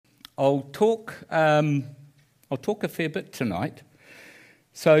I'll talk a fair bit tonight.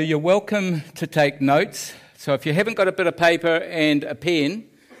 So you're welcome to take notes. So if you haven't got a bit of paper and a pen,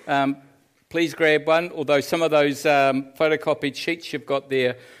 please grab one. Although some of those photocopied sheets you've got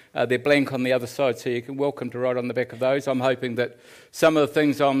there, they're blank on the other side, so you're welcome to write on the back of those. I'm hoping that some of the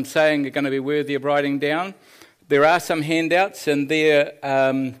things I'm saying are going to be worthy of writing down. There are some handouts, and they're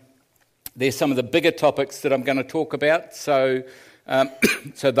some of the bigger topics that I'm going to talk about. So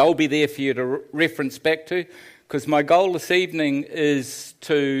they'll be there for you to reference back to, because my goal this evening is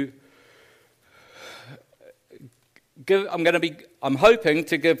to give. I'm hoping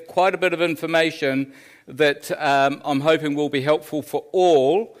to give quite a bit of information that I'm hoping will be helpful for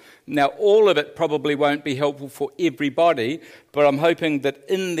all. Now, all of it probably won't be helpful for everybody, but I'm hoping that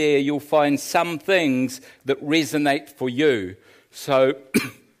in there you'll find some things that resonate for you. So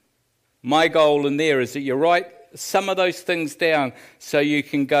my goal in there is that you write some of those things down so you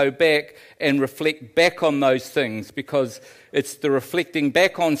can go back and reflect back on those things, because it's the reflecting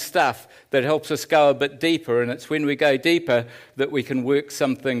back on stuff that helps us go a bit deeper, and it's when we go deeper that we can work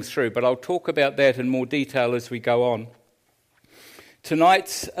some things through. But I'll talk about that in more detail as we go on.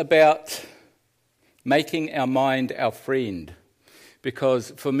 Tonight's about making our mind our friend,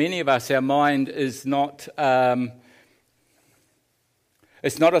 because for many of us our mind is not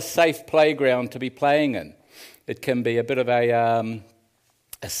it's not a safe playground to be playing in. It can be a bit of a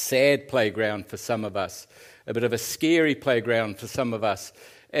sad playground for some of us, a bit of a scary playground for some of us.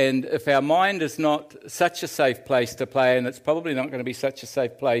 And if our mind is not such a safe place to play in, it's probably not going to be such a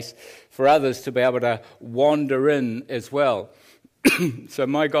safe place for others to be able to wander in as well. So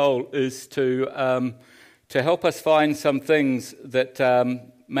my goal is to help us find some things that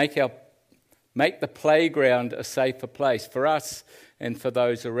make the playground a safer place for us and for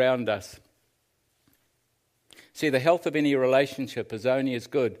those around us. See, the health of any relationship is only as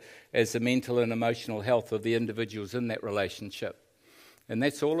good as the mental and emotional health of the individuals in that relationship. And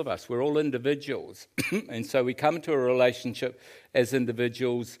that's all of us. We're all individuals. And so we come to a relationship as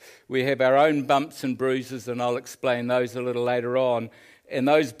individuals. We have our own bumps and bruises, and I'll explain those a little later on. And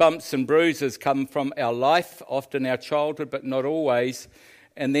those bumps and bruises come from our life, often our childhood, but not always.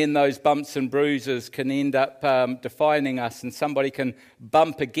 And then those bumps and bruises can end up defining us, and somebody can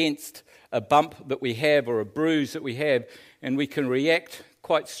bump against a bump that we have or a bruise that we have, and we can react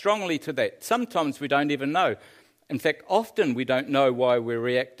quite strongly to that. Sometimes we don't even know. In fact, often we don't know why we're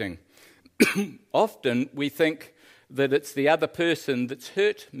reacting. Often we think that it's the other person that's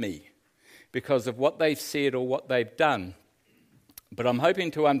hurt me because of what they've said or what they've done. But I'm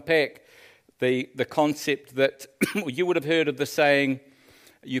hoping to unpack the concept that you would have heard of the saying,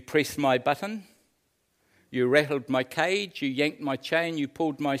 you pressed my button, you rattled my cage, you yanked my chain, you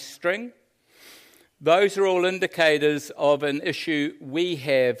pulled my string. Those are all indicators of an issue we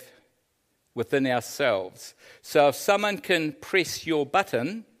have within ourselves. So if someone can press your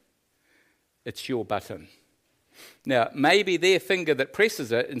button, it's your button. Now, maybe their finger that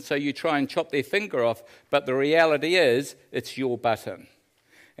presses it, and so you try and chop their finger off, but the reality is it's your button.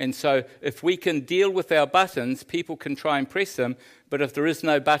 And so if we can deal with our buttons, people can try and press them, but if there is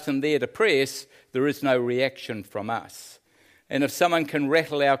no button there to press, there is no reaction from us. And if someone can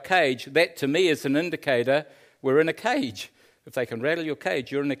rattle our cage, that to me is an indicator we're in a cage. If they can rattle your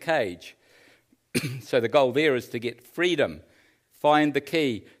cage, you're in a cage. So the goal there is to get freedom, find the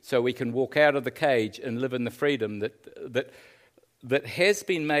key so we can walk out of the cage and live in the freedom that has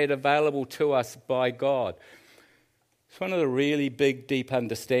been made available to us by God. So one of the really big, deep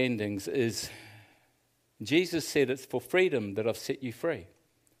understandings is Jesus said it's for freedom that I've set you free.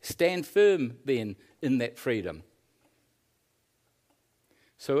 Stand firm then in that freedom.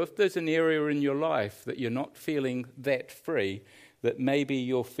 So if there's an area in your life that you're not feeling that free, that maybe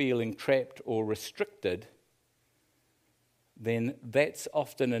you're feeling trapped or restricted, then that's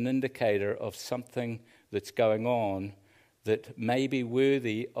often an indicator of something that's going on that may be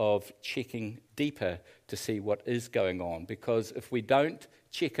worthy of checking deeper to see what is going on. Because if we don't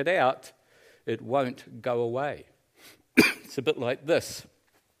check it out, it won't go away. It's a bit like this.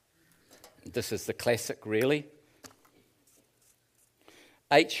 This is the classic, really.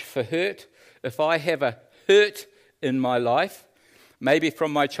 H for hurt. If I have a hurt in my life, maybe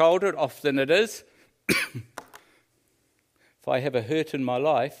from my childhood, often it is. If I have a hurt in my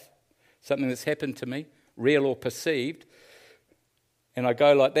life, something that's happened to me, real or perceived, and I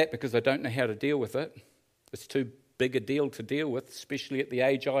go like that because I don't know how to deal with it, it's too big a deal to deal with, especially at the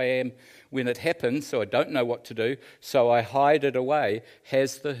age I am when it happens, so I don't know what to do, so I hide it away.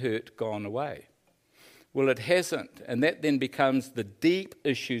 Has the hurt gone away? Well, it hasn't, and that then becomes the deep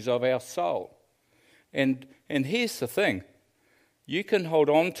issues of our soul. And here's the thing. You can hold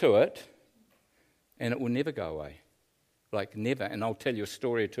on to it and it will never go away. Like never. And I'll tell you a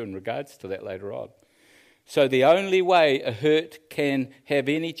story or two in regards to that later on. So the only way a hurt can have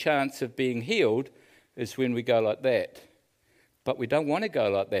any chance of being healed is when we go like that. But we don't want to go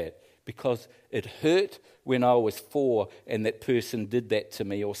like that because it hurt when I was 4 and that person did that to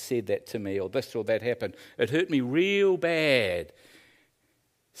me or said that to me or this or that happened. It hurt me real bad.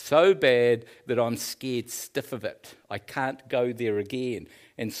 So bad that I'm scared stiff of it. I can't go there again.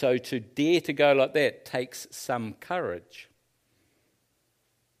 And so to dare to go like that takes some courage.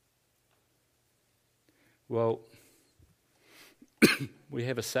 Well, we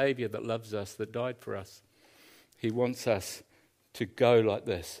have a Saviour that loves us, that died for us. He wants us to go like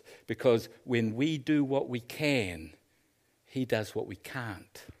this because when we do what we can, He does what we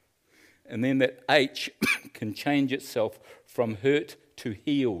can't. And then that H can change itself from hurt to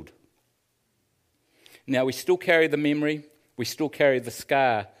healed. Now, we still carry the memory, we still carry the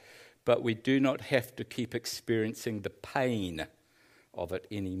scar, but we do not have to keep experiencing the pain of it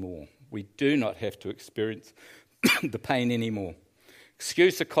anymore. We do not have to experience the pain anymore.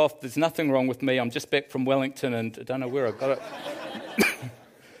 Excuse the cough, there's nothing wrong with me. I'm just back from Wellington and I don't know where I got it.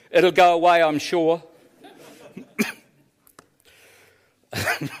 It'll go away, I'm sure.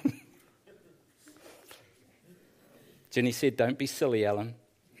 Jenny said, don't be silly, Alan.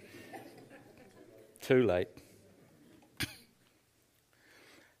 Too late.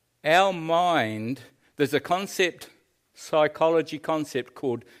 Our mind, there's a concept, psychology concept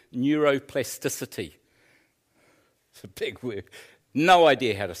called neuroplasticity. It's a big word. No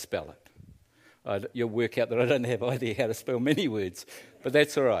idea how to spell it. You'll work out that I don't have idea how to spell many words, but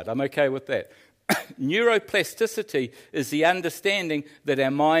that's all right. I'm okay with that. Neuroplasticity is the understanding that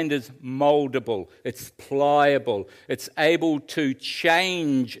our mind is moldable, it's pliable, it's able to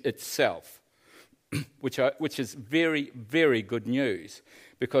change itself, which is very, very good news.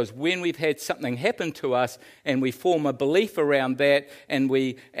 Because when we've had something happen to us and we form a belief around that and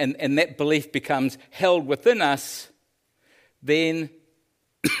that belief becomes held within us, then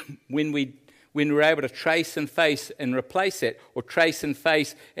when we're able to trace and face and replace that, or trace and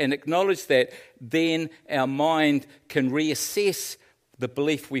face and acknowledge that, then our mind can reassess the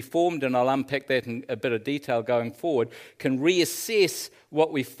belief we formed, and I'll unpack that in a bit of detail going forward, can reassess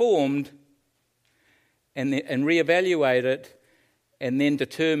what we formed and reevaluate it, and then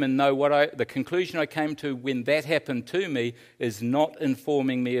determine, no, the conclusion I came to when that happened to me is not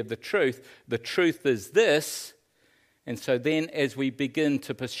informing me of the truth. The truth is this. And so then as we begin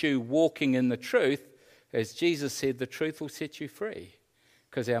to pursue walking in the truth, as Jesus said, the truth will set you free.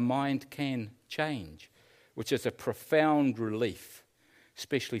 Because our mind can change, which is a profound relief,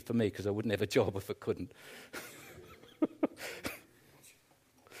 especially for me, because I wouldn't have a job if it couldn't.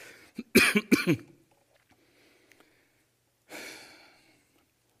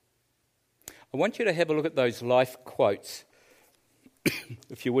 I want you to have a look at those life quotes,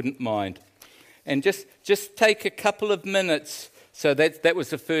 if you wouldn't mind. And just take a couple of minutes. So that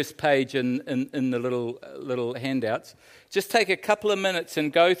was the first page in the little handouts. Just take a couple of minutes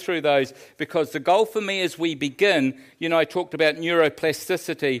and go through those, because the goal for me as we begin, I talked about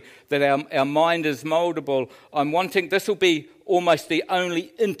neuroplasticity, that our mind is moldable. I'm wanting, this will be almost the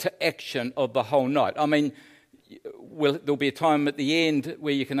only interaction of the whole night. I mean, there'll be a time at the end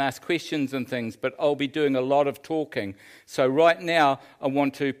where you can ask questions and things, but I'll be doing a lot of talking. So right now, I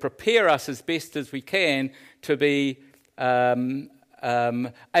want to prepare us as best as we can to be able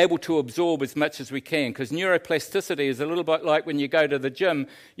to absorb as much as we can, because neuroplasticity is a little bit like when you go to the gym.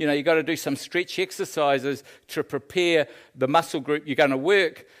 You've got to do some stretch exercises to prepare the muscle group you're going to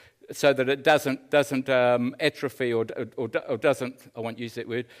work so that it doesn't atrophy or doesn't, I won't use that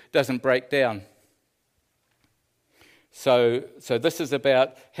word, doesn't break down. So this is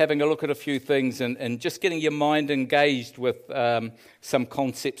about having a look at a few things and just getting your mind engaged with some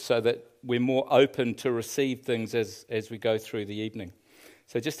concepts so that we're more open to receive things as we go through the evening.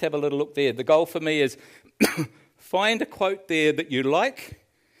 So just have a little look there. The goal for me is find a quote there that you like,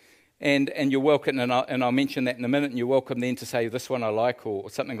 and you're welcome, and I'll mention that in a minute, and you're welcome then to say, this one I like, or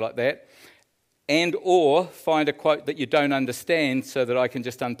something like that. And or find a quote that you don't understand so that I can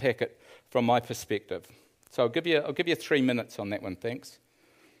just unpack it from my perspective. So I'll give you 3 minutes on that one, thanks.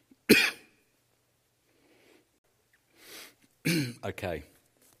 Okay.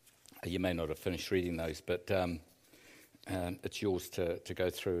 You may not have finished reading those, but it's yours to go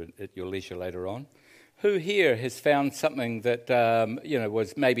through at your leisure later on. Who here has found something that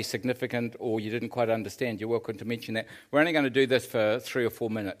was maybe significant or you didn't quite understand? You're welcome to mention that. We're only going to do this for 3 or 4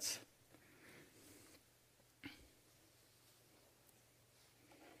 minutes.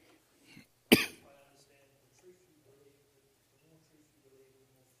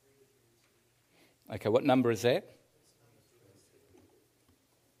 Okay, what number is that?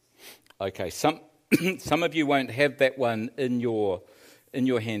 Okay, some of you won't have that one in your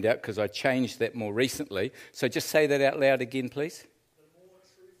handout because I changed that more recently. So just say that out loud again, please.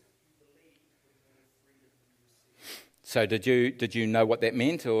 So did you know what that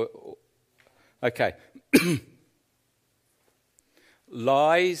meant? Or okay.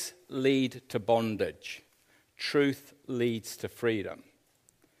 Lies lead to bondage. Truth leads to freedom.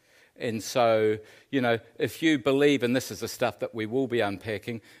 And so, if you believe, and this is the stuff that we will be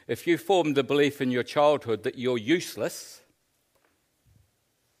unpacking, if you formed the belief in your childhood that you're useless,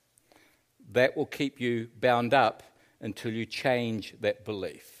 that will keep you bound up until you change that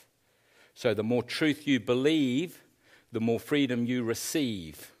belief. So the more truth you believe, the more freedom you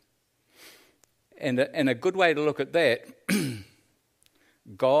receive. And a good way to look at that,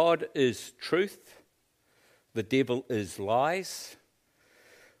 God is truth, the devil is lies,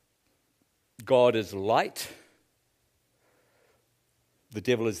 God is light, the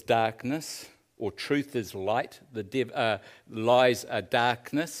devil is darkness, or truth is light, lies are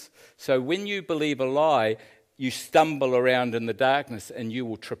darkness. So when you believe a lie, you stumble around in the darkness and you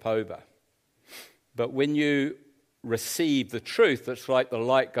will trip over. But when you receive the truth, it's like the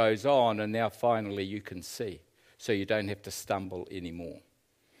light goes on and now finally you can see. So you don't have to stumble anymore.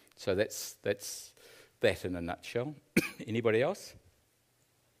 So that's that in a nutshell. Anybody else?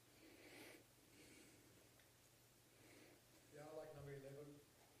 Yeah, I like number 11.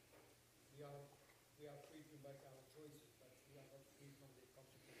 We are free to make our choices, but we are not free from the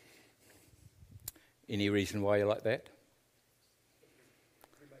consequences. Any reason why you like that? If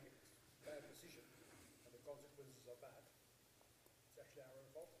we make a bad decision and the consequences are bad, it's actually our own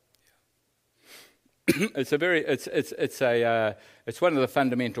fault. It's one of the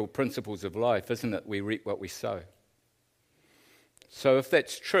fundamental principles of life, isn't it? We reap what we sow. So if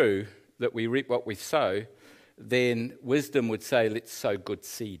that's true, that we reap what we sow, then wisdom would say, let's sow good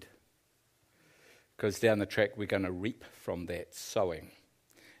seed. Because down the track we're going to reap from that sowing.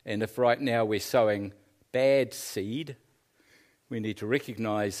 And if right now we're sowing bad seed, we need to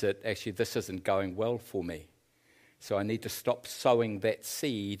recognize that actually this isn't going well for me. So I need to stop sowing that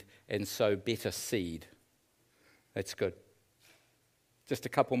seed and sow better seed. That's good. Just a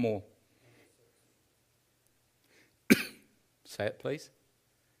couple more. Say it, please.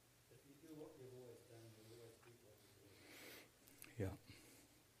 Yeah.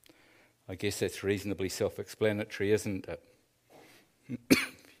 I guess that's reasonably self-explanatory, isn't it?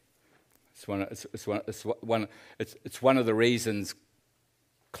 It's one of the reasons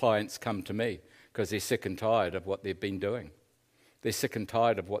clients come to me, because they're sick and tired of what they've been doing. They're sick and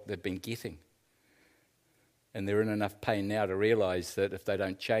tired of what they've been getting. And they're in enough pain now to realise that if they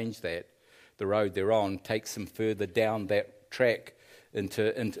don't change that, the road they're on takes them further down that track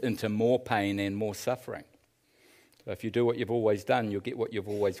into more pain and more suffering. So if you do what you've always done, you'll get what you've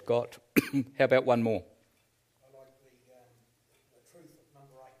always got. How about one more? I like the truth of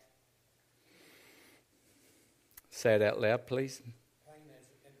number 8. Say it out loud, please. Pain is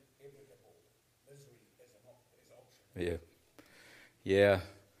inevitable. Misery is an option. Yeah.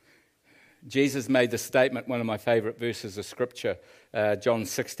 Jesus made the statement, one of my favourite verses of Scripture, John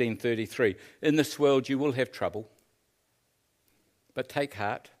 16:33. In this world you will have trouble, but take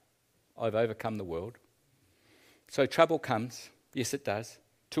heart, I've overcome the world. So trouble comes, yes it does,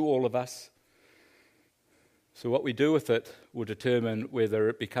 to all of us. So what we do with it will determine whether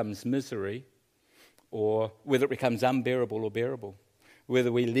it becomes misery or whether it becomes unbearable or bearable.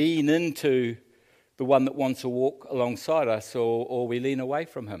 Whether we lean into the one that wants to walk alongside us or we lean away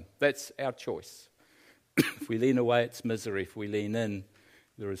from him. That's our choice. If we lean away, it's misery. If we lean in,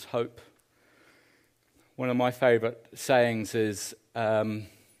 there is hope. One of my favourite sayings is,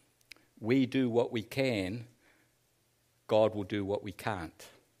 we do what we can, God will do what we can't.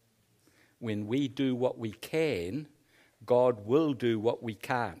 When we do what we can, God will do what we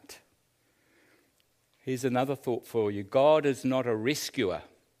can't. Here's another thought for you. God is not a rescuer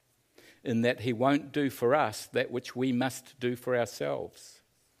in that he won't do for us that which we must do for ourselves.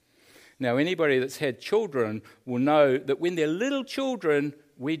 Now, anybody that's had children will know that when they're little children,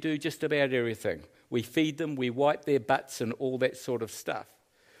 we do just about everything. We feed them, we wipe their butts and all that sort of stuff.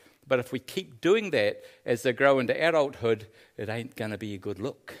 But if we keep doing that as they grow into adulthood, it ain't going to be a good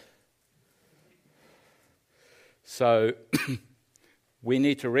look. So we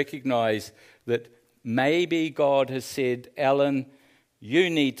need to recognize that maybe God has said, Alan, you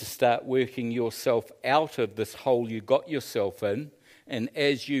need to start working yourself out of this hole you got yourself in, and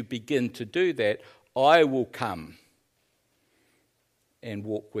as you begin to do that, I will come and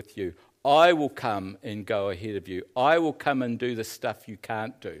walk with you. I will come and go ahead of you. I will come and do the stuff you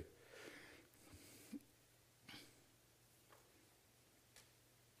can't do.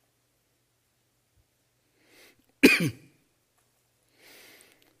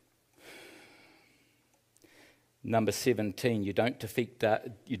 Number 17, you don't defeat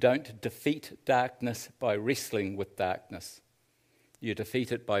darkness by wrestling with darkness. You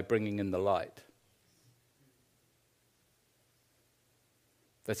defeat it by bringing in the light.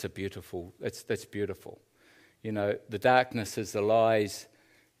 That's beautiful. You know, the darkness is the lies.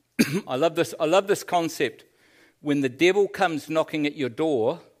 I love this concept. When the devil comes knocking at your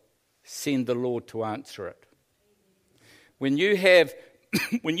door, send the Lord to answer it. When you have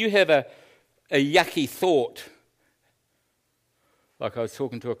a yucky thought, like I was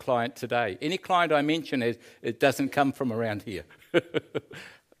talking to a client today. Any client I mention, it doesn't come from around here.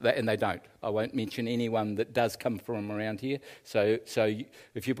 And they don't. I won't mention anyone that does come from around here. So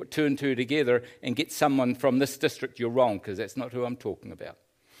if you put two and two together and get someone from this district, you're wrong, because that's not who I'm talking about.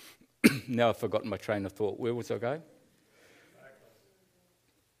 Now I've forgotten my train of thought. Where was I going?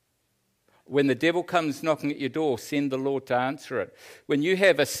 When the devil comes knocking at your door, send the Lord to answer it. When you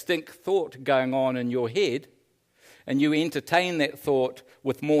have a stink thought going on in your head, and you entertain that thought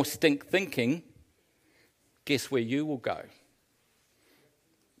with more stink thinking, guess where you will go?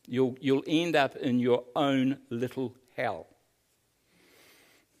 You'll end up in your own little hell.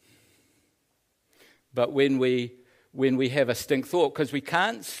 But when we have a stink thought, because we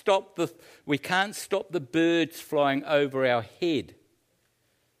can't stop the birds flying over our head,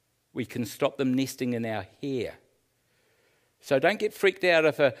 we can stop them nesting in our hair. So don't get freaked out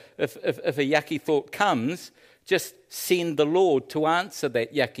if a yucky thought comes. Just send the Lord to answer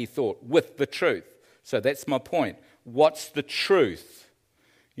that yucky thought with the truth. So that's my point. What's the truth?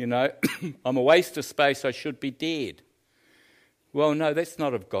 You know, I'm a waste of space, I should be dead. Well, no, that's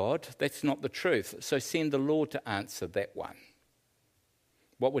not of God. That's not the truth. So send the Lord to answer that one.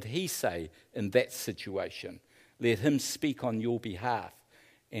 What would he say in that situation? Let him speak on your behalf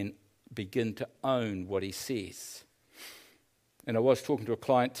and begin to own what he says. And I was talking to a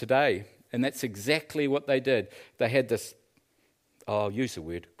client today, and that's exactly what they did. They had this, I'll use the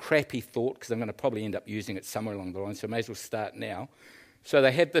word, crappy thought, because I'm going to probably end up using it somewhere along the line, so I may as well start now. So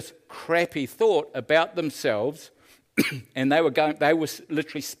they had this crappy thought about themselves, and they were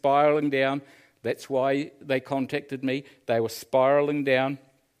literally spiraling down. That's why they contacted me. They were spiraling down.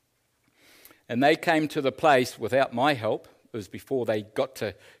 And they came to the place, without my help, it was before they got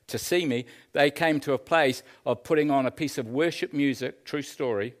to see me, they came to a place of putting on a piece of worship music, true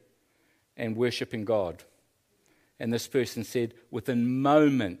story, and worshipping God. And this person said, within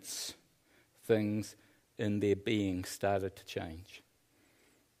moments, things in their being started to change.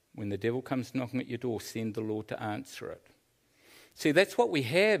 When the devil comes knocking at your door, send the Lord to answer it. See, that's what we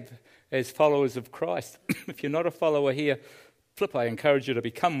have as followers of Christ. If you're not a follower here, I encourage you to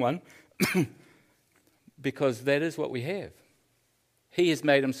become one, because that is what we have. He has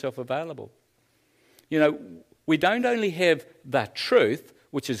made himself available. You know, we don't only have the truth,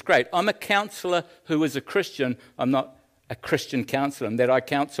 which is great. I'm a counsellor who is a Christian. I'm not a Christian counsellor, and that I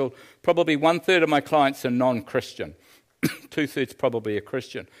counsel probably 1/3 of my clients are non-Christian. 2/3 probably a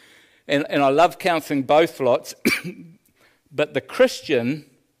Christian. And I love counselling both lots. But the Christian,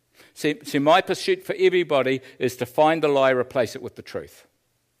 see, my pursuit for everybody is to find the lie, replace it with the truth.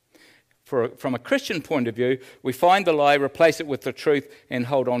 From a Christian point of view, we find the lie, replace it with the truth, and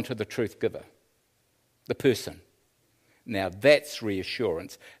hold on to the truth giver, the person. Now that's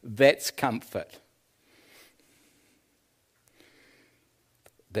reassurance. That's comfort.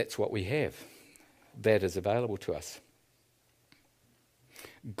 That's what we have. That is available to us.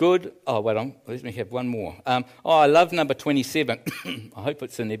 Good. Oh, wait on. Let me have one more. I love number 27. I hope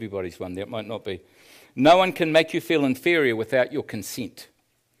it's in everybody's one there. It might not be. No one can make you feel inferior without your consent.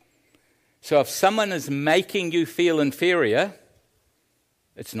 So if someone is making you feel inferior,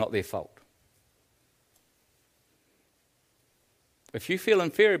 it's not their fault. If you feel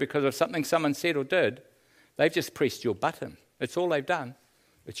inferior because of something someone said or did, they've just pressed your button. It's all they've done.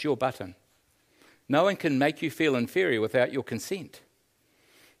 It's your button. No one can make you feel inferior without your consent.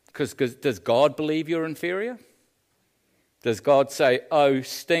 Because does God believe you're inferior? Does God say, oh,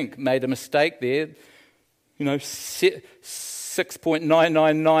 stink, made a mistake there? You know,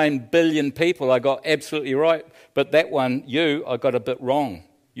 6.999 billion people I got absolutely right, but that one, I got a bit wrong.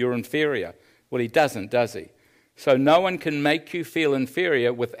 You're inferior. Well, he doesn't, does he? So no one can make you feel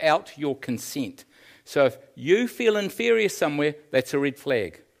inferior without your consent. So if you feel inferior somewhere, that's a red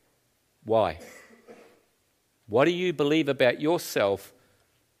flag. Why? What do you believe about yourself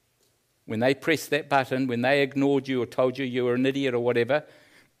when they pressed that button, when they ignored you or told you you were an idiot or whatever?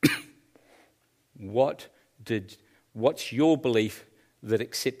 What's your belief that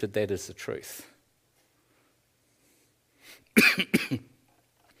accepted that as the truth?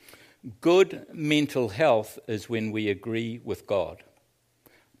 Good mental health is when we agree with God.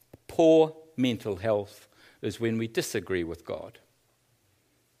 Poor mental health is when we disagree with God.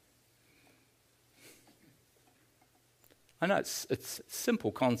 I know it's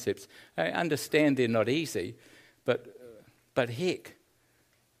simple concepts. I understand they're not easy, but heck,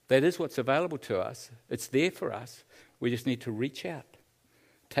 that is what's available to us. It's there for us. We just need to reach out,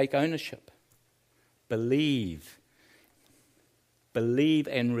 take ownership, believe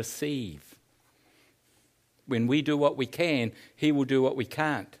and receive. When we do what we can, He will do what we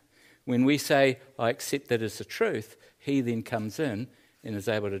can't. When we say, I accept that as the truth, He then comes in and is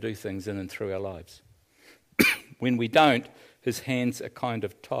able to do things in and through our lives. When we don't, His hands are kind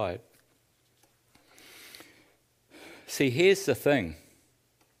of tied. See, here's the thing.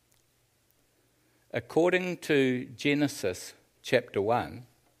 According to Genesis chapter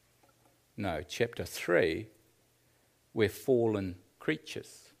 3, we're fallen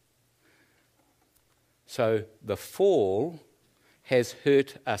creatures. So the fall has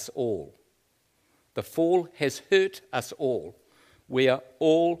hurt us all. The fall has hurt us all. We are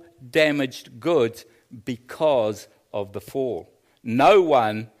all damaged goods because of the fall. No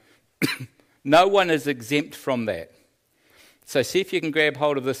one is exempt from that. So see if you can grab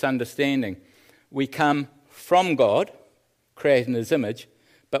hold of this understanding. We come from God, created in His image,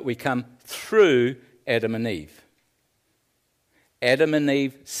 but we come through Adam and Eve. Adam and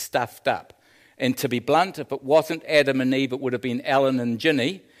Eve stuffed up. And to be blunt, if it wasn't Adam and Eve, it would have been Alan and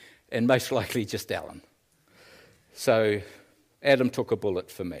Ginny, and most likely just Alan. So Adam took a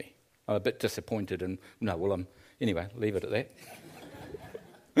bullet for me. I'm a bit disappointed, and anyway, leave it at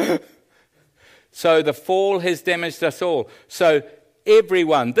that. So the fall has damaged us all. So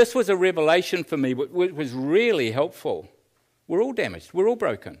everyone, this was a revelation for me, which was really helpful. We're all damaged. We're all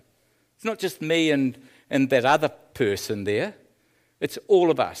broken. It's not just me and that other person there. It's all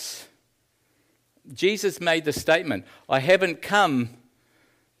of us. Jesus made the statement, I haven't come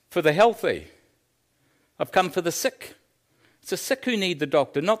for the healthy. I've come for the sick. It's the sick who need the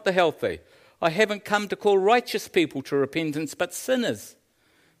doctor, not the healthy. I haven't come to call righteous people to repentance, but sinners.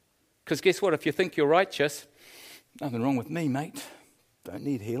 Because guess what? If you think you're righteous, nothing wrong with me, mate. Don't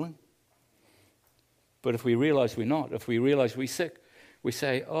need healing. But if we realise we're not, if we realise we're sick, we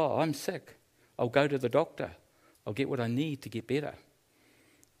say, oh, I'm sick. I'll go to the doctor. I'll get what I need to get better.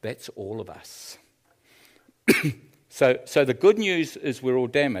 That's all of us. So the good news is we're all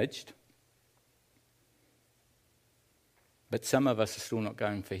damaged, but some of us are still not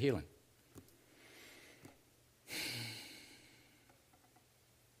going for healing.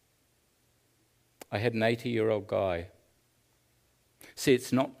 I had an 80-year-old guy. See,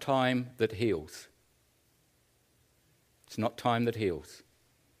 it's not time that heals. It's not time that heals.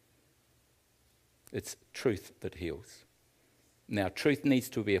 It's truth that heals. Now, truth needs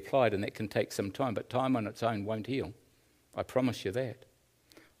to be applied, and that can take some time, but time on its own won't heal. I promise you that.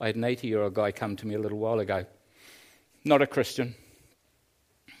 I had an 80-year-old guy come to me a little while ago. Not a Christian.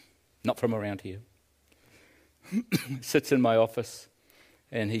 Not from around here. Sits in my office,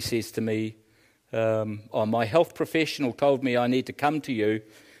 and he says to me, my health professional told me I need to come to you,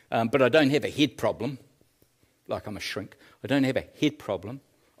 but I don't have a head problem. Like I'm a shrink. I don't have a head problem.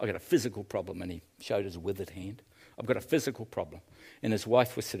 I've got a physical problem. And he showed his withered hand. I've got a physical problem. And his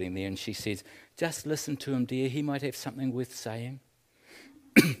wife was sitting there and she says, just listen to him, dear. He might have something worth saying.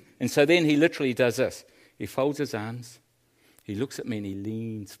 And so then he literally does this. He folds his arms. He looks at me and he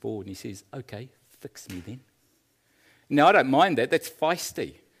leans forward and he says, okay, fix me then. Now, I don't mind that. That's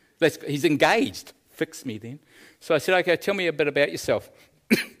feisty. He's engaged. Fix me then. So I said, okay, tell me a bit about yourself.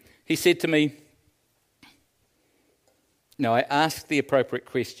 He said to me, now I asked the appropriate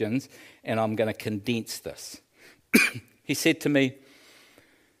questions and I'm going to condense this. He said to me,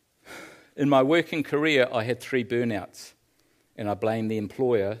 in my working career, I had 3 burnouts, and I blame the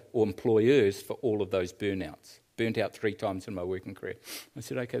employer or employers for all of those burnouts. Burnt out 3 times in my working career. I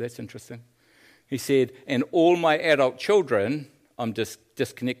said, okay, that's interesting. He said, and all my adult children, I'm just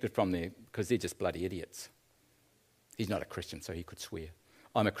disconnected from them because they're just bloody idiots. He's not a Christian, so he could swear.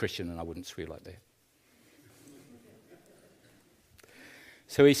 I'm a Christian and I wouldn't swear like that.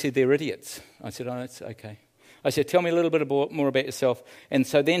 So he said, they're idiots. I said, oh, that's okay. I said, tell me a little bit more about yourself. And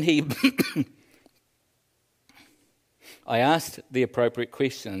so then I asked the appropriate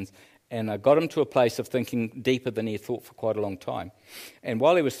questions, and I got him to a place of thinking deeper than he had thought for quite a long time. And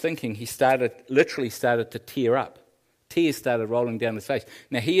while he was thinking, he literally started to tear up. Tears started rolling down his face.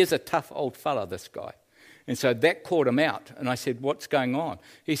 Now, he is a tough old fella, this guy. And so that caught him out. And I said, what's going on?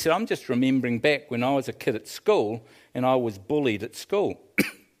 He said, I'm just remembering back when I was a kid at school and I was bullied at school.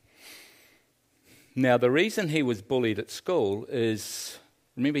 Now, the reason he was bullied at school is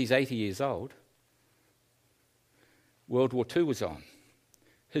Remember, he's 80 years old. World War II was on.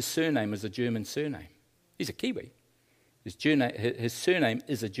 His surname is a German surname. He's a Kiwi. His surname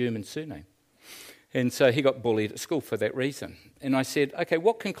is a German surname. And so he got bullied at school for that reason. And I said, okay,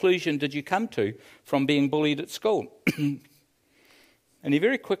 what conclusion did you come to from being bullied at school? And he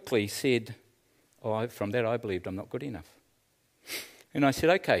very quickly said, from that I believed I'm not good enough. And I said,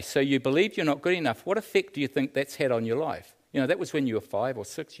 okay, so you believed you're not good enough. What effect do you think that's had on your life? That was when you were 5 or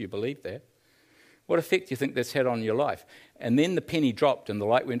 6, you believed that. What effect do you think that's had on your life? And then the penny dropped and the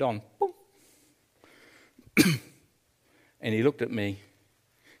light went on. Boom. And he looked at me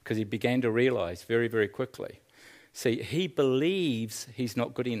because he began to realize very, very quickly. See, he believes he's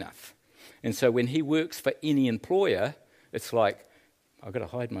not good enough. And so when he works for any employer, it's like, I've got to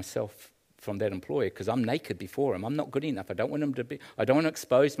hide myself from that employer because I'm naked before him. I'm not good enough. I don't want to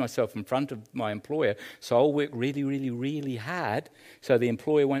expose myself in front of my employer, so I'll work really, really, really hard so the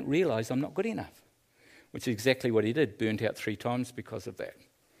employer won't realize I'm not good enough, which is exactly what he did, burnt out 3 times because of that.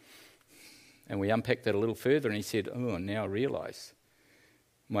 And we unpacked that a little further, and he said, now I realize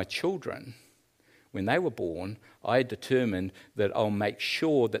my children, when they were born, I determined that I'll make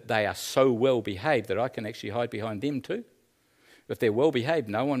sure that they are so well behaved that I can actually hide behind them too. If they're well behaved,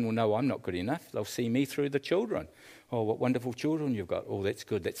 no one will know I'm not good enough. They'll see me through the children. Oh, what wonderful children you've got. Oh, that's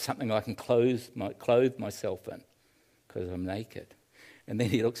good. That's something I can clothe myself in because I'm naked. And then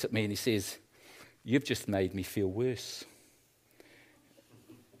he looks at me and he says, you've just made me feel worse.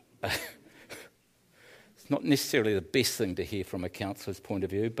 It's not necessarily the best thing to hear from a counsellor's point of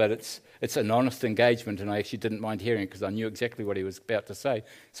view, but it's an honest engagement, and I actually didn't mind hearing it because I knew exactly what he was about to say.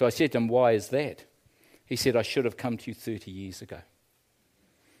 So I said to him, why is that? He said, I should have come to you 30 years ago.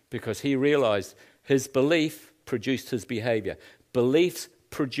 Because he realised his belief produced his behaviour. Beliefs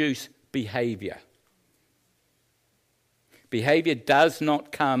produce behaviour. Behaviour does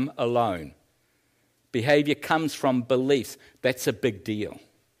not come alone. Behaviour comes from beliefs. That's a big deal.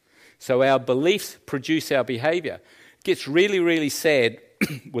 So our beliefs produce our behaviour. It gets really, really sad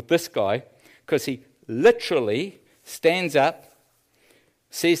with this guy because he literally stands up,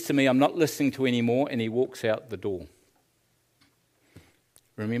 says to me, I'm not listening to anymore, and he walks out the door.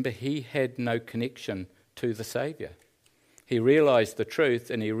 Remember, he had no connection to the Saviour. He realised the truth,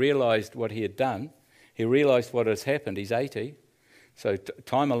 and he realised what he had done. He realised what has happened. He's 80. So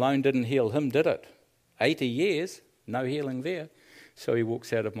time alone didn't heal him, did it? 80 years, no healing there. So he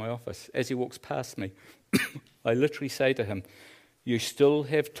walks out of my office. As he walks past me, I literally say to him, you still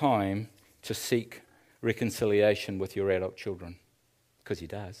have time to seek reconciliation with your adult children. Because he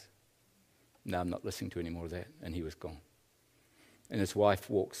does. No, I'm not listening to any more of that. And he was gone. And his wife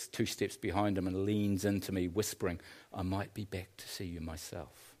walks 2 steps behind him and leans into me, whispering, I might be back to see you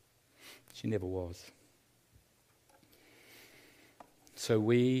myself. She never was. So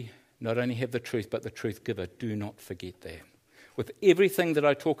we not only have the truth, but the truth giver. Do not forget that. With everything that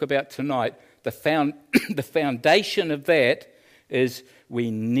I talk about tonight, the foundation of that is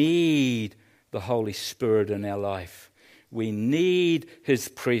we need the Holy Spirit in our life. We need his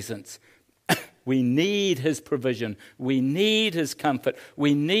presence. We need his provision. We need his comfort.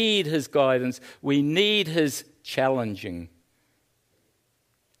 We need his guidance. We need him challenging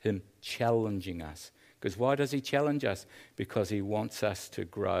us. Because why does he challenge us? Because he wants us to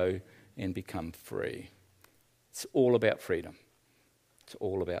grow and become free. It's all about freedom. It's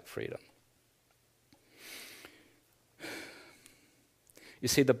all about freedom. You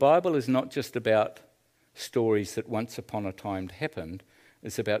see, the Bible is not just about stories that once upon a time happened.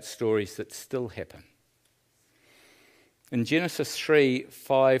 It's about stories that still happen. In Genesis 3,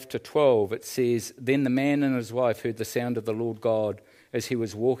 5-12, it says, Then the man and his wife heard the sound of the Lord God as he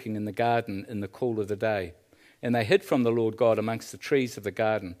was walking in the garden in the cool of the day. And they hid from the Lord God amongst the trees of the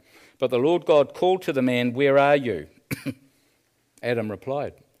garden. But the Lord God called to the man, Where are you? Adam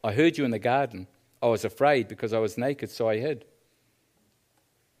replied, I heard you in the garden. I was afraid because I was naked, so I hid.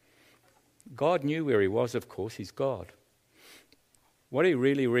 God knew where he was, of course. He's God. What he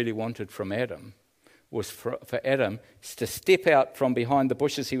really, really wanted from Adam was for Adam to step out from behind the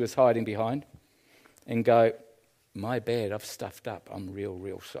bushes he was hiding behind and go, my bad, I've stuffed up. I'm real,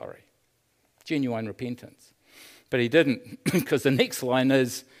 real sorry. Genuine repentance. But he didn't, because the next line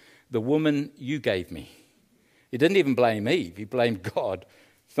is, the woman you gave me. He didn't even blame Eve. He blamed God.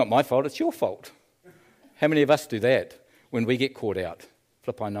 It's not my fault, it's your fault. How many of us do that when we get caught out?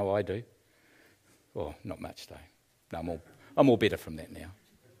 Flip, I know I do. Well, not much though. No, I'm all better from that now.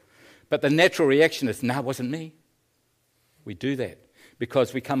 But the natural reaction is, no, it wasn't me. We do that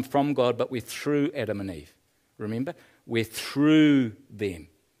because we come from God, but we're through Adam and Eve. Remember? We're through them.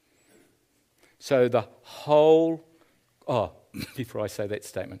 So the whole, before I say that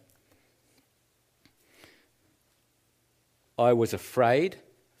statement. I was afraid.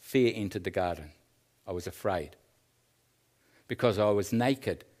 Fear entered the garden. I was afraid. Because I was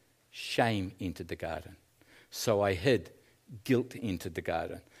naked, shame entered the garden. So I hid. Guilt entered the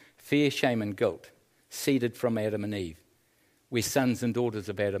garden. Fear, shame, and guilt, seeded from Adam and Eve. We're sons and daughters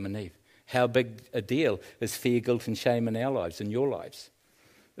of Adam and Eve. How big a deal is fear, guilt, and shame in our lives, in your lives?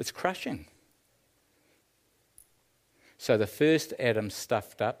 It's crushing. So the first Adam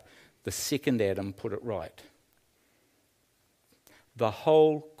stuffed up, the second Adam put it right. The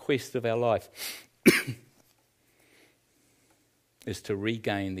whole quest of our life is to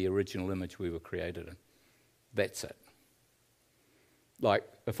regain the original image we were created in. That's it. Like,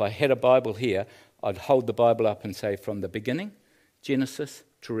 if I had a Bible here, I'd hold the Bible up and say, from the beginning, Genesis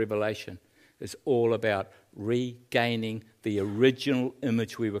to Revelation, is all about regaining the original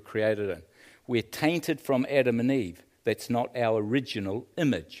image we were created in. We're tainted from Adam and Eve. That's not our original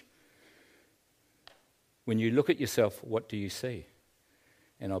image. When you look at yourself, what do you see?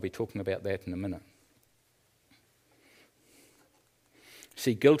 And I'll be talking about that in a minute.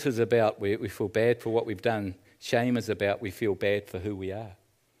 See, guilt is about we feel bad for what we've done. Shame is about we feel bad for who we are.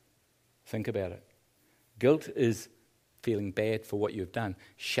 Think about it. Guilt is feeling bad for what you've done.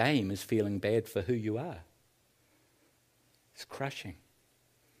 Shame is feeling bad for who you are. It's crushing.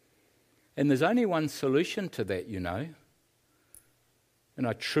 And there's only one solution to that, you know. And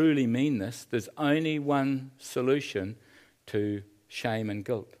I truly mean this. There's only one solution to shame and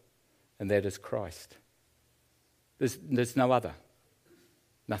guilt, and that is Christ. There's no other.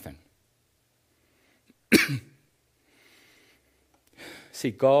 Nothing. See,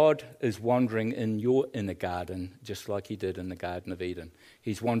 God is wandering in your inner garden just like he did in the Garden of Eden.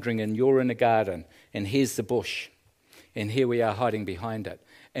 He's wandering in your inner garden, and here's the bush, and here we are hiding behind it.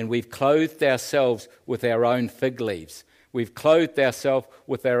 And we've clothed ourselves with our own fig leaves. We've clothed ourselves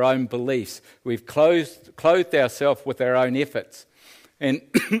with our own beliefs. We've clothed ourselves with our own efforts. And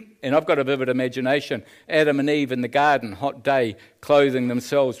I've got a vivid imagination. Adam and Eve in the garden, hot day, clothing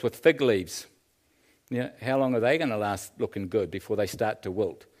themselves with fig leaves. You know, how long are they going to last looking good before they start to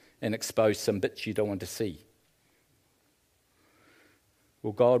wilt and expose some bits you don't want to see?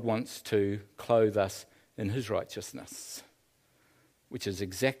 Well, God wants to clothe us in his righteousness, which is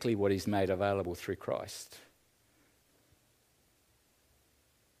exactly what he's made available through Christ.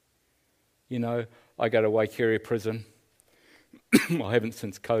 You know, I go to Waikeria prison. I haven't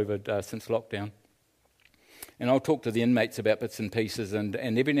since COVID, since lockdown. And I'll talk to the inmates about bits and pieces, and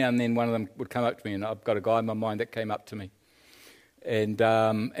every now and then one of them would come up to me, and I've got a guy in my mind that came up to me. And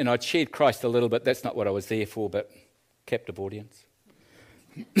I'd shared Christ a little bit. That's not what I was there for, but captive audience.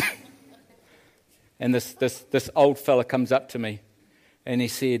 And this old fella comes up to me, and he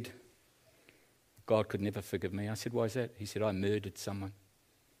said, God could never forgive me. I said, why is that? He said, I murdered someone.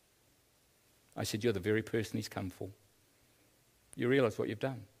 I said, you're the very person he's come for. You realise what you've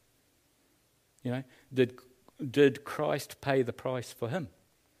done. You know, did Christ pay the price for him?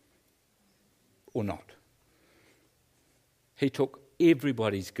 Or not? He took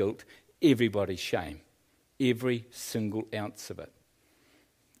everybody's guilt, everybody's shame, every single ounce of it.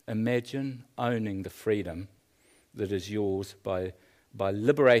 Imagine owning the freedom that is yours by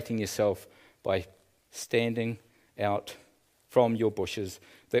liberating yourself, by standing out from your bushes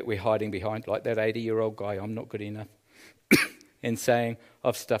that we're hiding behind, like that 80-year-old guy, I'm not good enough, and saying,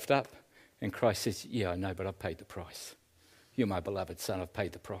 I've stuffed up. And Christ says, yeah, I know, but I've paid the price. You're my beloved son, I've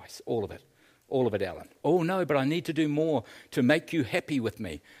paid the price, all of it. All of it, Alan. Oh, no, but I need to do more to make you happy with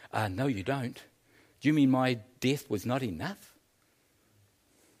me. No, you don't. Do you mean my death was not enough?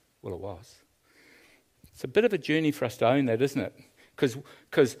 Well, it was. It's a bit of a journey for us to own that, isn't it?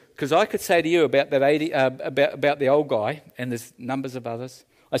 Because I could say to you about that about the old guy, and there's numbers of others.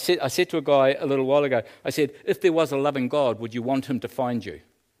 I said to a guy a little while ago, I said, if there was a loving God, would you want him to find you?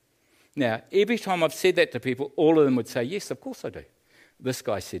 Now, every time I've said that to people, all of them would say, yes, of course I do. This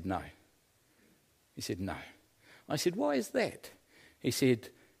guy said no. He said no. I said, why is that? He said,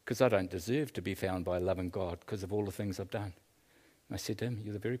 because I don't deserve to be found by a loving God because of all the things I've done. And I said to him,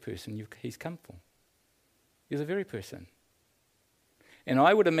 you're the very person he's come for. You're the very person. And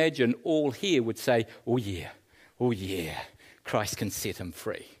I would imagine all here would say, oh yeah, Christ can set him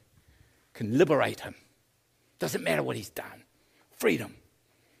free, can liberate him. Doesn't matter what he's done. Freedom.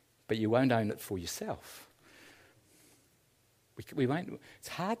 But you won't own it for yourself. We won't. It's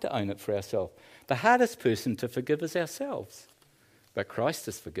hard to own it for ourselves. The hardest person to forgive is ourselves. But Christ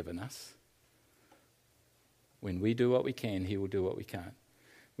has forgiven us. When we do what we can, he will do what we can't.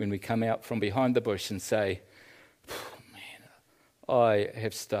 When we come out from behind the bush and say, oh, man, I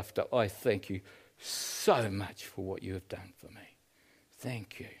have stuffed up. I thank you so much for what you have done for me.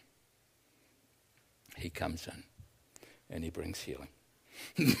 Thank you. He comes in and he brings healing.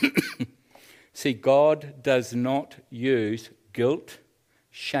 See, God does not use guilt,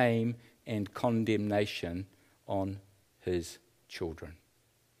 shame, and condemnation on his children.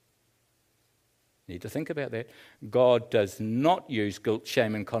 You need to think about that. God does not use guilt,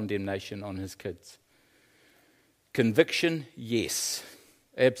 shame, and condemnation on his kids. Conviction, yes,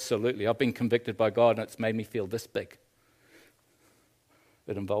 absolutely. I've been convicted by God and it's made me feel this big.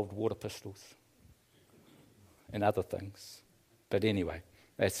 It involved water pistols and other things. But anyway,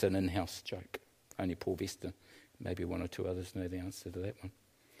 that's an in-house joke. Only Paul Vester, maybe one or two others know the answer to that one.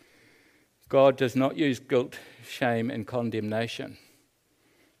 God does not use guilt, shame, and condemnation.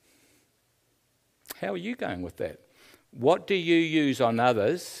 How are you going with that? What do you use on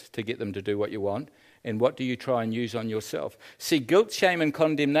others to get them to do what you want? And what do you try and use on yourself? See, guilt, shame, and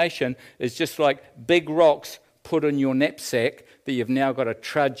condemnation is just like big rocks put in your knapsack that you've now got to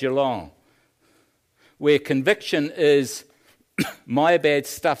trudge along. Where conviction is, my bad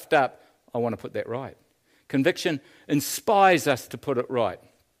stuffed up, I want to put that right. Conviction inspires us to put it right.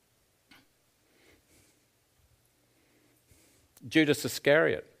 Judas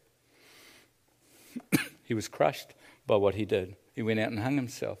Iscariot, he was crushed by what he did. He went out and hung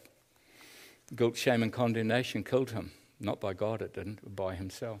himself. Guilt, shame, and condemnation killed him. Not by God, it didn't, but by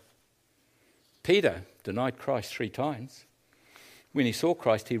himself. Peter denied Christ 3 times. When he saw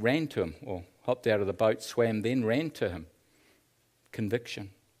Christ, he ran to him, or hopped out of the boat, swam, then ran to him. Conviction.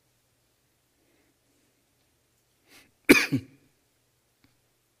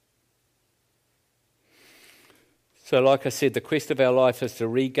 So like I said, the quest of our life is to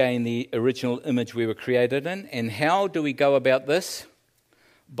regain the original image we were created in. And how do we go about this?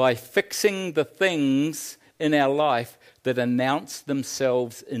 By fixing the things in our life that announce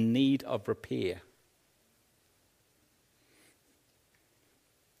themselves in need of repair.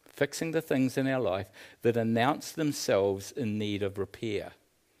 Fixing the things in our life that announce themselves in need of repair.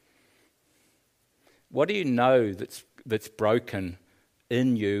 What do you know that's broken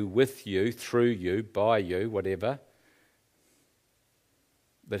in you, with you, through you, by you, whatever?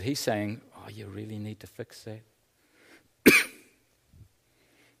 That he's saying, oh, you really need to fix that.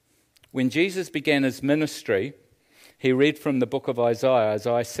 When Jesus began his ministry, he read from the book of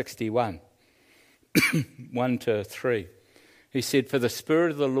Isaiah 61, 1-3. He said, "For the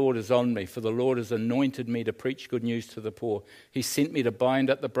Spirit of the Lord is on me, for the Lord has anointed me to preach good news to the poor. He sent me to bind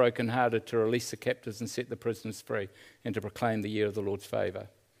up the brokenhearted, to release the captives and set the prisoners free, and to proclaim the year of the Lord's favour."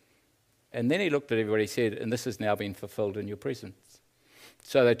 And then he looked at everybody and said, "And this has now been fulfilled in your presence."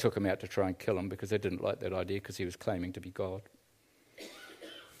 So they took him out to try and kill him because they didn't like that idea because he was claiming to be God.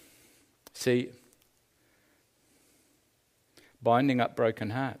 See, binding up broken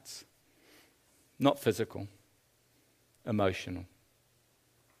hearts, not physical, emotional.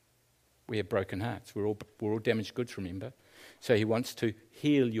 We have broken hearts. We're all damaged goods, remember? So he wants to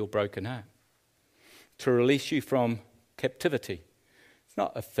heal your broken heart, to release you from captivity. It's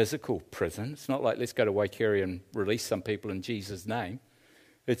not a physical prison. It's not like let's go to Waikeria and release some people in Jesus' name.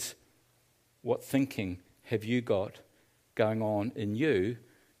 It's what thinking have you got going on in you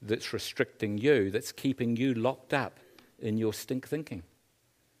that's restricting you, that's keeping you locked up in your stink thinking.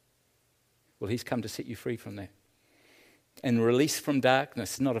 Well, he's come to set you free from that. And release from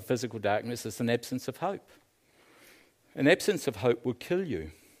darkness, not a physical darkness, it's an absence of hope. An absence of hope will kill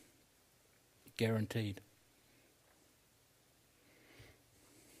you. Guaranteed.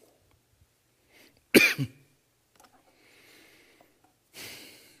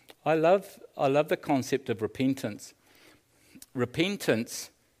 I love the concept of repentance. Repentance,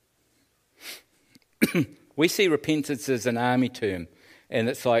 we see repentance as an army term, and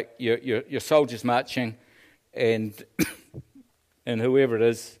it's like your soldiers marching, and and whoever it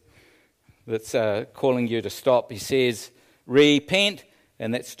is that's calling you to stop, he says, repent,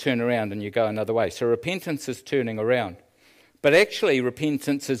 and that's turn around and you go another way. So repentance is turning around. But actually,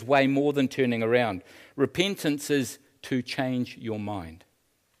 repentance is way more than turning around. Repentance is to change your mind.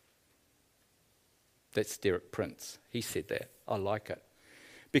 That's Derek Prince. He said that. I like it.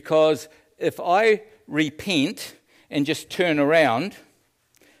 Because if I repent and just turn around,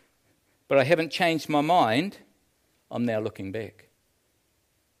 but I haven't changed my mind, I'm now looking back.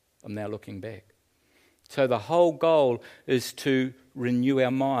 So the whole goal is to renew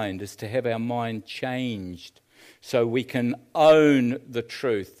our mind, is to have our mind changed so we can own the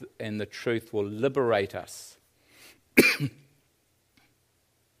truth and the truth will liberate us.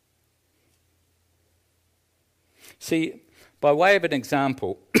 See, by way of an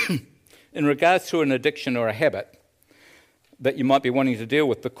example, in regards to an addiction or a habit, that you might be wanting to deal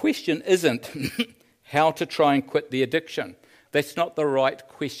with. The question isn't how to try and quit the addiction. That's not the right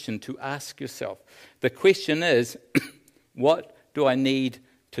question to ask yourself. The question is, what do I need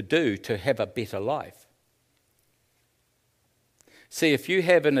to do to have a better life? See, if you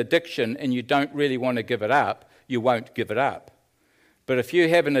have an addiction and you don't really want to give it up, you won't give it up. But if you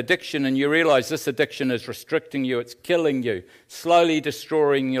have an addiction and you realize this addiction is restricting you, it's killing you, slowly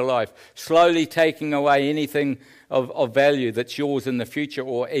destroying your life, slowly taking away anything of value that's yours in the future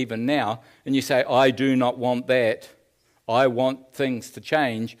or even now, and you say, I do not want that, I want things to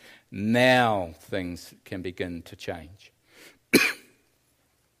change, now things can begin to change.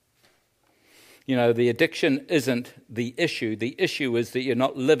 You know, the addiction isn't the issue. The issue is that you're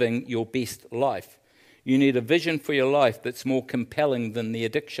not living your best life. You need a vision for your life that's more compelling than the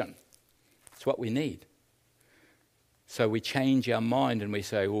addiction. It's what we need. So we change our mind and we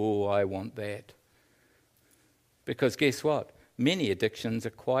say, oh, I want that. Because guess what? Many addictions are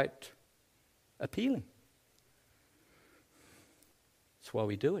quite appealing. That's why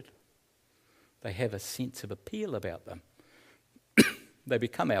we do it. They have a sense of appeal about them. They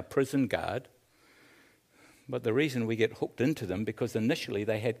become our prison guard. But the reason we get hooked into them, because initially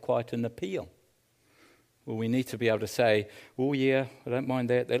they had quite an appeal. Well, we need to be able to say, oh yeah, I don't mind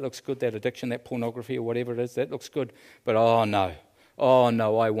that, that looks good, that addiction, that pornography or whatever it is, that looks good. But oh no,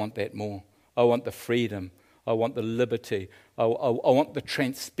 I want that more. I want the freedom. I want the liberty. I want the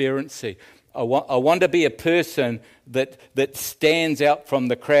transparency. I want to be a person that stands out from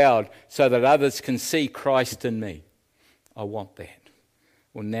the crowd so that others can see Christ in me. I want that.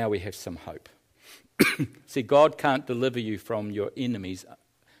 Well, now we have some hope. See, God can't deliver you from your enemies.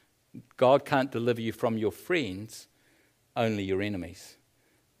 God can't deliver you from your friends, only your enemies.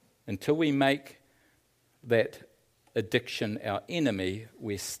 Until we make that addiction our enemy,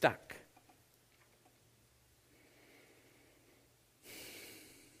 we're stuck.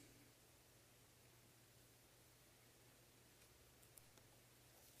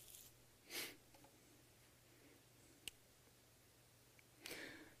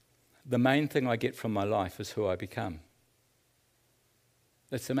 The main thing I get from my life is who I become.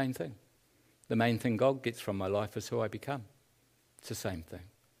 That's the main thing. The main thing God gets from my life is who I become. It's the same thing.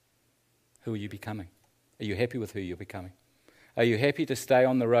 Who are you becoming? Are you happy with who you're becoming? Are you happy to stay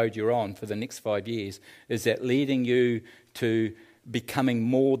on the road you're on for the next 5 years? Is that leading you to becoming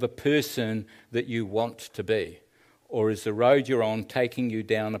more the person that you want to be? Or is the road you're on taking you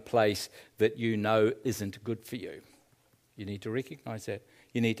down a place that you know isn't good for you? You need to recognize that.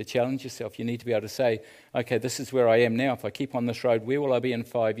 You need to challenge yourself. You need to be able to say, okay, this is where I am now. If I keep on this road, where will I be in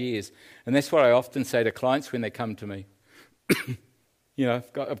 5 years? And that's what I often say to clients when they come to me. You know,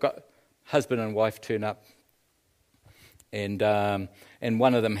 I've got husband and wife turn up, and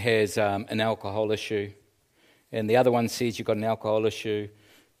one of them has an alcohol issue, and the other one says you've got an alcohol issue,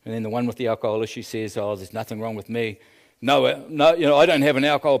 and then the one with the alcohol issue says, oh, there's nothing wrong with me. No, you know, I don't have an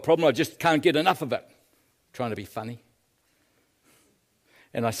alcohol problem. I just can't get enough of it. Trying to be funny.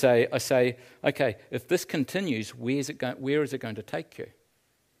 And I say, okay, if this continues, where is it going to take you?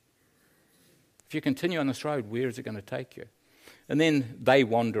 If you continue on this road, where is it going to take you? And then they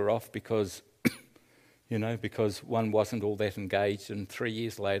wander off because, because one wasn't all that engaged, and 3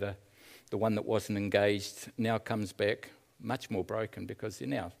 years later, the one that wasn't engaged now comes back much more broken because they're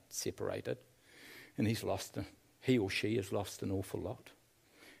now separated, and he or she has lost an awful lot.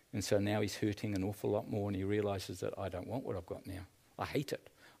 And so now he's hurting an awful lot more, and he realises that I don't want what I've got now. I hate it.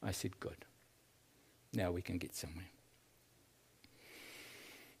 I said, good. Now we can get somewhere.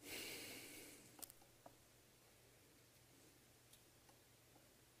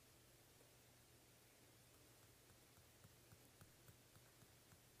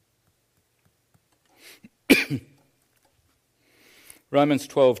 Romans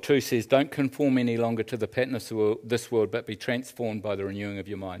 12:2 says, don't conform any longer to the pattern of this world, but be transformed by the renewing of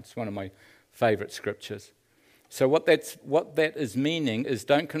your mind. It's one of my favourite scriptures. So what that is meaning is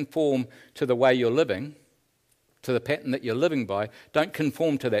don't conform to the way you're living, to the pattern that you're living by. Don't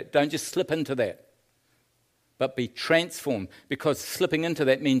conform to that. Don't just slip into that. But be transformed, because slipping into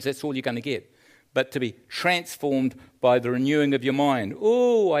that means that's all you're going to get. But to be transformed by the renewing of your mind.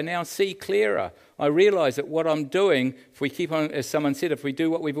 Oh, I now see clearer. I realise that what I'm doing, if we keep on, as someone said, if we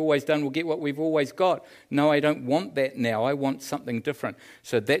do what we've always done, we'll get what we've always got. No, I don't want that now. I want something different.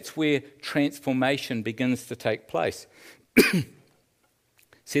 So that's where transformation begins to take place.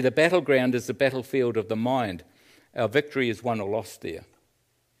 See, the battleground is the battlefield of the mind. Our victory is won or lost there.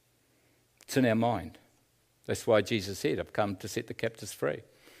 It's in our mind. That's why Jesus said, I've come to set the captives free,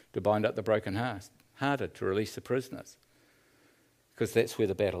 to bind up the broken-hearted, to release the prisoners, because that's where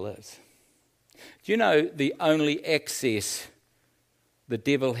the battle is. Do you know the only access the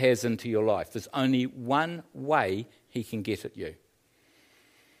devil has into your life? There's only one way he can get at you.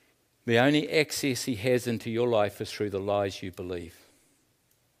 The only access he has into your life is through the lies you believe.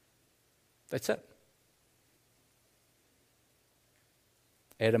 That's it.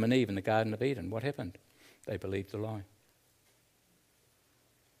 Adam and Eve in the Garden of Eden, what happened? They believed the lie.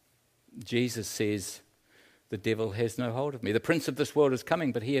 Jesus says, the devil has no hold of me. The prince of this world is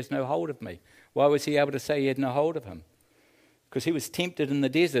coming, but he has no hold of me. Why was he able to say he had no hold of him? Because he was tempted in the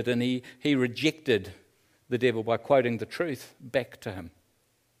desert and he rejected the devil by quoting the truth back to him.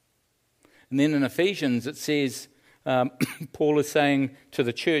 And then in Ephesians it says, Paul is saying to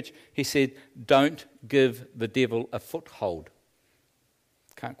the church, he said, don't give the devil a foothold.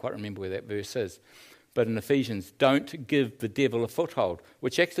 Can't quite remember where that verse is. But in Ephesians, don't give the devil a foothold,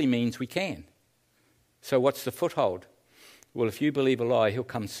 which actually means we can. So what's the foothold? Well, if you believe a lie, he'll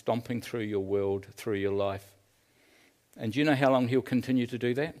come stomping through your world, through your life. And do you know how long he'll continue to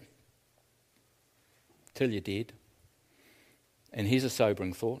do that? Till you're dead. And here's a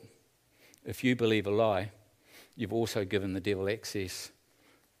sobering thought. If you believe a lie, you've also given the devil access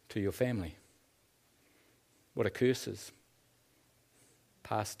to your family. What are curses?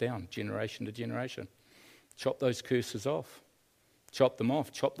 Passed down generation to generation. Chop those curses off. Chop them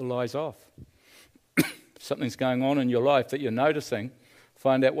off. Chop the lies off. If something's going on in your life that you're noticing,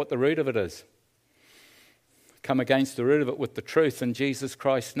 find out what the root of it is. Come against the root of it with the truth in Jesus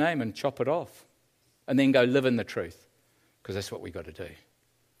Christ's name and chop it off. And then go live in the truth. Because that's what we've got to do.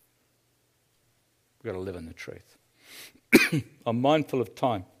 We've got to live in the truth. I'm mindful of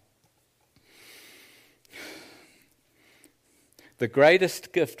time. The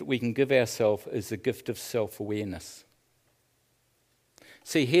greatest gift we can give ourselves is the gift of self-awareness.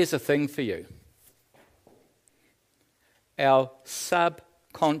 See, here's a thing for you. Our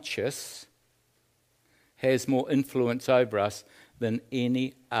subconscious has more influence over us than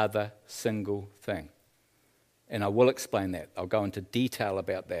any other single thing. And I will explain that. I'll go into detail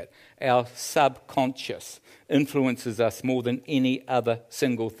about that. Our subconscious influences us more than any other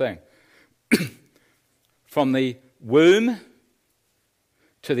single thing. From the womb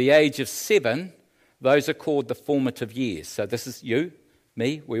to the age of 7, those are called the formative years. So this is you,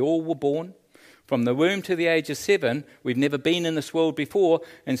 me, we all were born. From the womb to the age of 7, we've never been in this world before,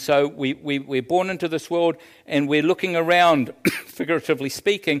 and so we're born into this world and we're looking around, figuratively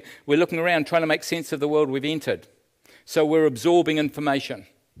speaking, we're looking around trying to make sense of the world we've entered. So we're absorbing information.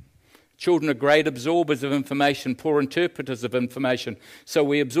 Children are great absorbers of information, poor interpreters of information. So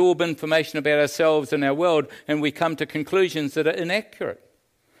we absorb information about ourselves and our world, and we come to conclusions that are inaccurate.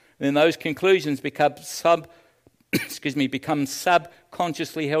 And those conclusions become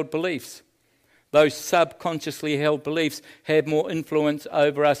subconsciously held beliefs. Those subconsciously held beliefs have more influence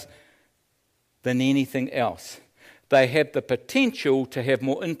over us than anything else. They have the potential to have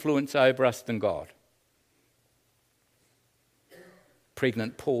more influence over us than God.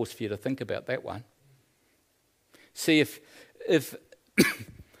 Pregnant pause for you to think about that one. See, if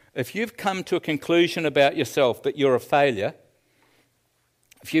you've come to a conclusion about yourself that you're a failure,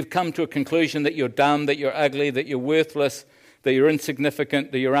 if you've come to a conclusion that you're dumb, that you're ugly, that you're worthless, that you're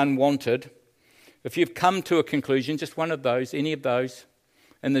insignificant, that you're unwanted, if you've come to a conclusion, just one of those, any of those,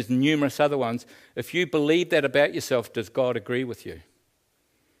 and there's numerous other ones, if you believe that about yourself, does God agree with you?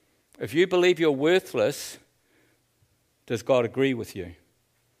 If you believe you're worthless, does God agree with you?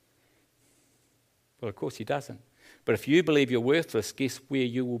 Well, of course he doesn't. But if you believe you're worthless, guess where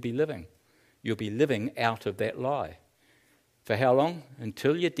you will be living? You'll be living out of that lie. For how long?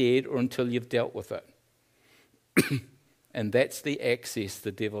 Until you're dead or until you've dealt with it. And that's the access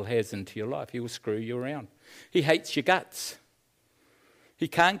the devil has into your life. He will screw you around. He hates your guts. He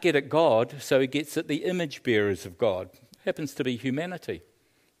can't get at God, so he gets at the image bearers of God. Happens to be humanity.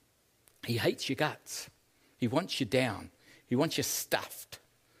 He hates your guts. He wants you down. He wants you stuffed.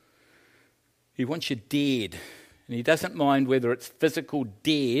 He wants you dead. And he doesn't mind whether it's physical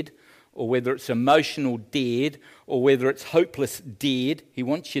dead or whether it's emotional dead or whether it's hopeless dead. He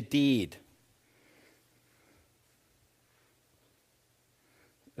wants you dead.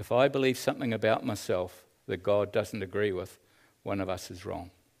 If I believe something about myself that God doesn't agree with, one of us is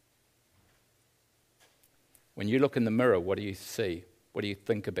wrong. When you look in the mirror, what do you see? What do you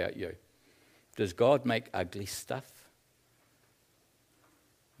think about you? Does God make ugly stuff?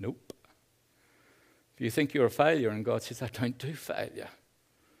 Nope. If you think you're a failure and God says, I don't do failure,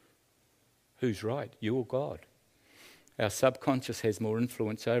 who's right, you or God? Our subconscious has more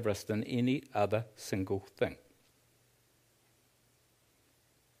influence over us than any other single thing.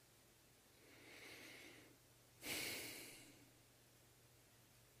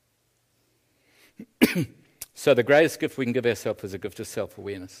 So the greatest gift we can give ourselves is a gift of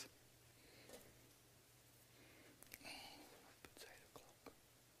self-awareness.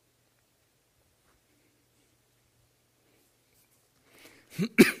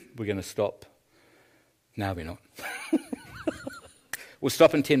 We're going to stop. No, we're not. We'll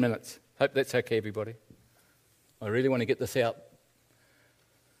stop in 10 minutes. Hope that's okay, everybody. I really want to get this out.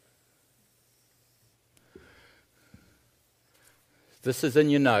 This is in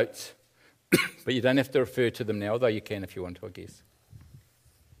your notes, but you don't have to refer to them now, although you can if you want to, I guess.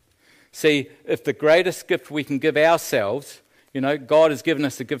 See, if the greatest gift we can give ourselves, God has given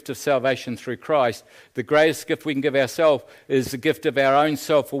us the gift of salvation through Christ, the greatest gift we can give ourselves is the gift of our own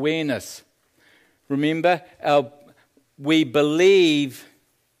self-awareness. Remember, we believe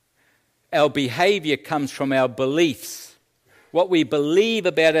our behavior comes from our beliefs. What we believe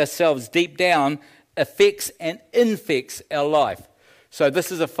about ourselves deep down affects and infects our life. So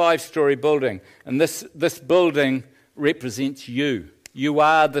this is a 5-story building, and this building represents you. You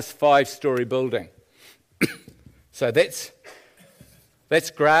are this 5-story building. So that's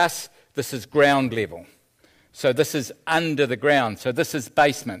grass, this is ground level. So this is under the ground, so this is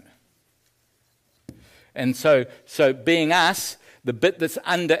basement. And so being us, the bit that's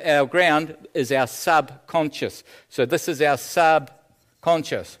under our ground is our subconscious. So this is our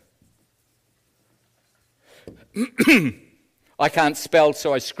subconscious. I can't spell,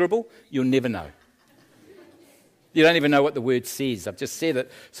 so I scribble. You'll never know. You don't even know what the word says. I've just said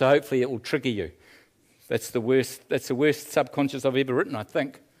it, so hopefully it will trigger you. That's the worst subconscious I've ever written, I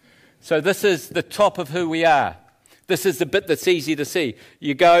think. So this is the top of who we are. This is the bit that's easy to see.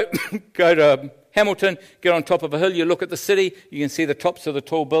 You go to Hamilton, get on top of a hill, you look at the city, you can see the tops of the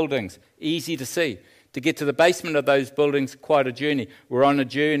tall buildings. Easy to see. To get to the basement of those buildings, quite a journey. We're on a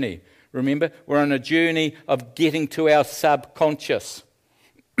journey. Remember, we're on a journey of getting to our subconscious.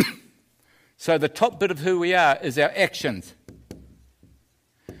 So the top bit of who we are is our actions,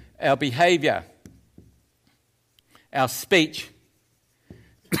 our behavior, our speech.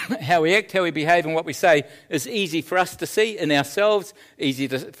 How we act, how we behave, and what we say is easy for us to see in ourselves,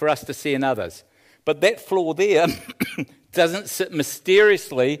 for us to see in others. But that floor there doesn't sit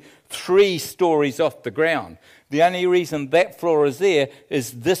mysteriously 3 stories off the ground. The only reason that floor is there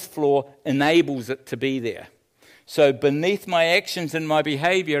is this floor enables it to be there. So beneath my actions and my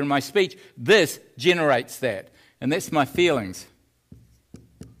behavior and my speech, this generates that. And that's my feelings,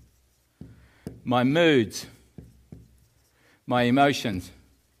 my moods, my emotions.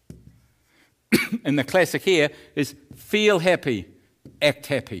 And the classic here is feel happy, act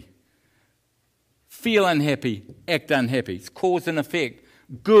happy. Feel unhappy, act unhappy. It's cause and effect.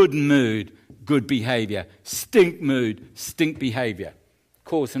 Good mood, good behavior. Stink mood, stink behavior.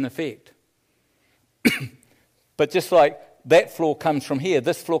 Cause and effect. But just like that floor comes from here,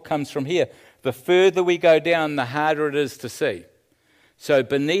 this floor comes from here, the further we go down, the harder it is to see. So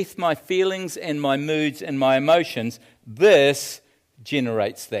beneath my feelings and my moods and my emotions, this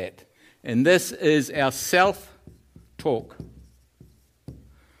generates that. And this is our self-talk.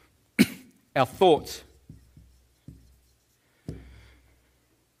 Our thoughts.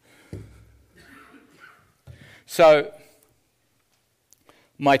 So,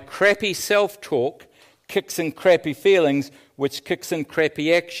 my crappy self-talk kicks in crappy feelings, which kicks in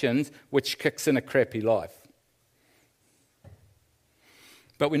crappy actions, which kicks in a crappy life.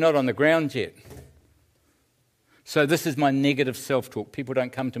 But we're not on the ground yet. So this is my negative self-talk. People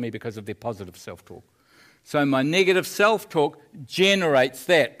don't come to me because of their positive self-talk. So my negative self-talk generates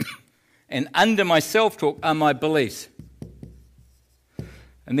that. And under my self-talk are my beliefs.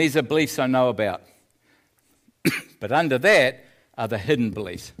 And these are beliefs I know about. But under that are the hidden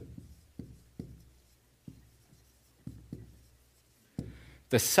beliefs.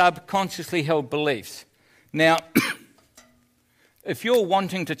 The subconsciously held beliefs. Now, if you're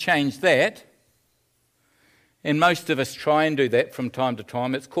wanting to change that, and most of us try and do that from time to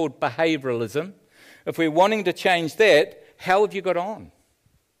time, it's called behaviouralism. If we're wanting to change that, how have you got on?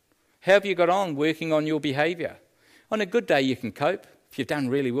 How have you got on working on your behaviour? On a good day you can cope. If you've done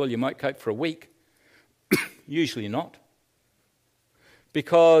really well, you might cope for a week. Usually not.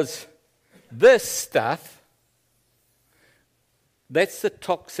 Because this stuff, that's the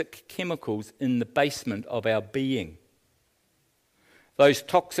toxic chemicals in the basement of our being. Those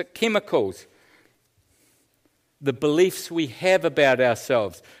toxic chemicals, the beliefs we have about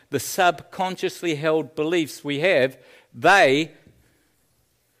ourselves, the subconsciously held beliefs we have, they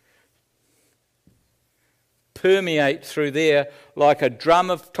permeate through there like a drum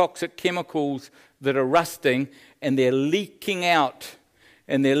of toxic chemicals that are rusting, and they're leaking out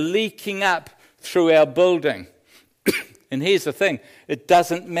and they're leaking up through our building. And here's the thing, it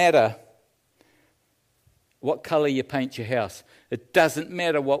doesn't matter what colour you paint your house. It doesn't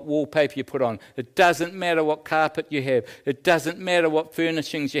matter what wallpaper you put on. It doesn't matter what carpet you have. It doesn't matter what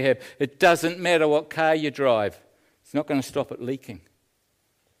furnishings you have. It doesn't matter what car you drive. It's not going to stop it leaking.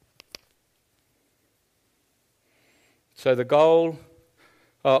 So the goal,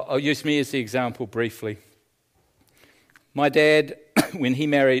 I'll use me as the example briefly. My dad, when he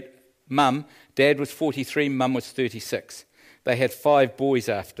married Mum, Dad was 43, Mum was 36. They had 5 boys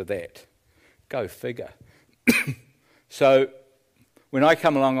after that. Go figure. So when I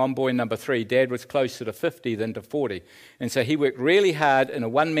come along on boy number 3, Dad was closer to 50 than to 40. And so he worked really hard in a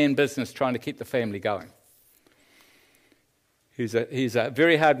one-man business trying to keep the family going. He's a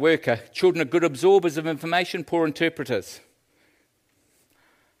very hard worker. Children are good absorbers of information, poor interpreters.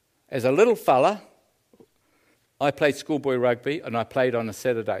 As a little fella, I played schoolboy rugby and I played on a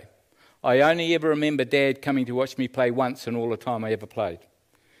Saturday. I only ever remember Dad coming to watch me play once in all the time I ever played.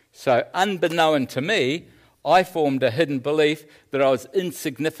 So unbeknown to me, I formed a hidden belief that I was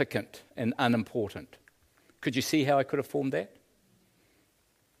insignificant and unimportant. Could you see how I could have formed that?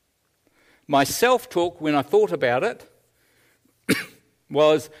 My self-talk, when I thought about it,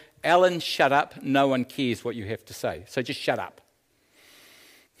 was, Alan, shut up, no one cares what you have to say, so just shut up.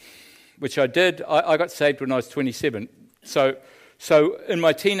 Which I did. I got saved when I was 27. So in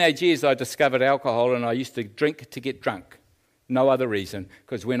my teenage years, I discovered alcohol, and I used to drink to get drunk. No other reason,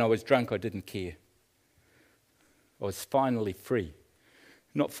 because when I was drunk, I didn't care. I was finally free.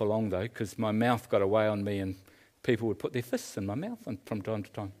 Not for long, though, because my mouth got away on me, and people would put their fists in my mouth from time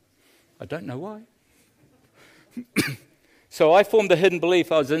to time. I don't know why. So I formed a hidden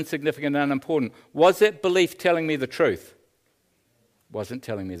belief I was insignificant and unimportant. Was that belief telling me the truth? Wasn't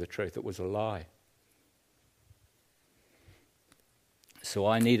telling me the truth. It was a lie. So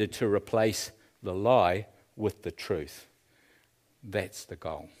I needed to replace the lie with the truth. That's the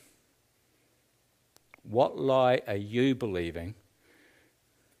goal. What lie are you believing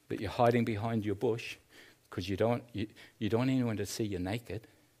that you're hiding behind your bush because you don't want anyone to see you naked,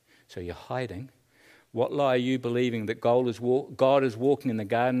 so you're hiding? What lie are you believing that God is walking in the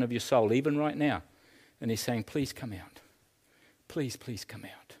garden of your soul, even right now, and He's saying, please come out. Please, please come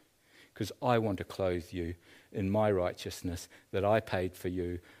out, because I want to clothe you in my righteousness that I paid for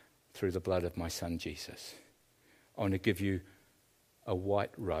you through the blood of my Son Jesus. I want to give you a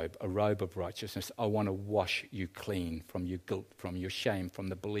white robe, a robe of righteousness. I want to wash you clean from your guilt, from your shame, from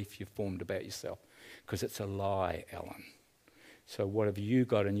the belief you've formed about yourself, because it's a lie, Alan. So what have you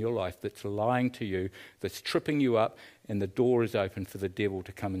got in your life that's lying to you, that's tripping you up, and the door is open for the devil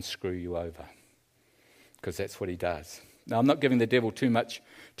to come and screw you over? Because that's what he does. Now, I'm not giving the devil too much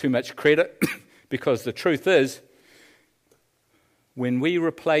credit, because the truth is, when we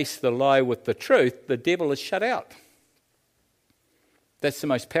replace the lie with the truth, the devil is shut out. That's the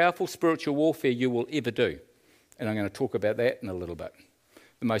most powerful spiritual warfare you will ever do. And I'm going to talk about that in a little bit.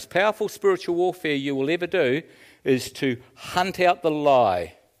 The most powerful spiritual warfare you will ever do is to hunt out the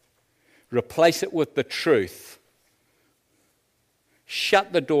lie, replace it with the truth,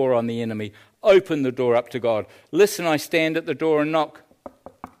 shut the door on the enemy, open the door up to God. Listen, I stand at the door and knock.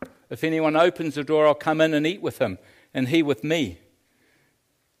 If anyone opens the door, I'll come in and eat with him, and he with me.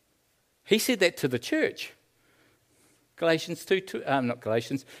 He said that to the church. Revelation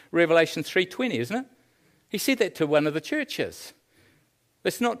 3:20, isn't it? He said that to one of the churches.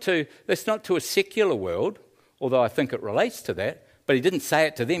 That's not to a secular world, although I think it relates to that, but he didn't say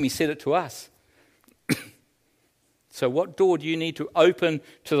it to them, he said it to us. So what door do you need to open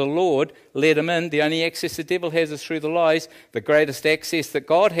to the Lord? Let him in. The only access the devil has is through the lies. The greatest access that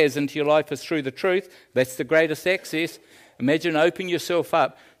God has into your life is through the truth. That's the greatest access. Imagine opening yourself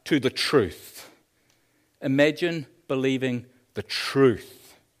up to the truth. Imagine believing the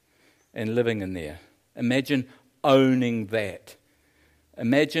truth and living in there. Imagine owning that.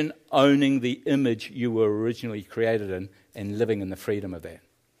 Imagine owning the image you were originally created in and living in the freedom of that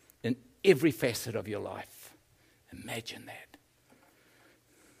in every facet of your life. Imagine that.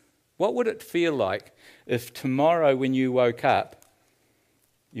 What would it feel like if tomorrow when you woke up,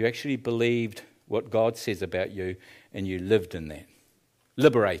 you actually believed what God says about you and you lived in that?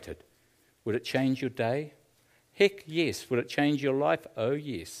 Liberated. Would it change your day? Heck, yes. Would it change your life? Oh,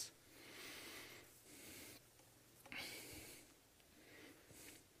 yes.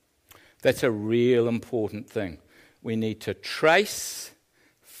 That's a real important thing. We need to trace,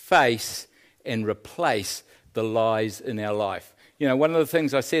 face, and replace the lies in our life. You know, one of the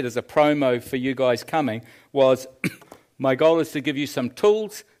things I said as a promo for you guys coming was my goal is to give you some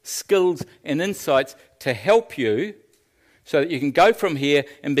tools, skills, and insights to help you so that you can go from here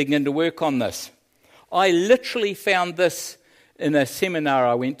and begin to work on this. I literally found this in a seminar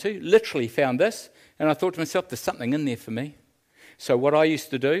I went to, and And I thought to myself, there's something in there for me. So what I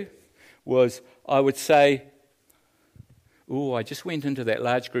used to do was I would say, I just went into that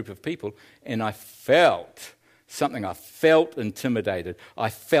large group of people and I felt something. I felt intimidated.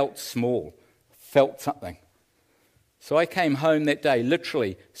 I felt small. Felt something. So I came home that day,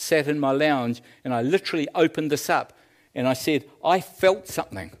 literally sat in my lounge, and I literally opened this up and I said, I felt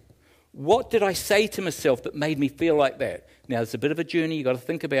something. What did I say to myself that made me feel like that? Now, it's a bit of a journey. You've got to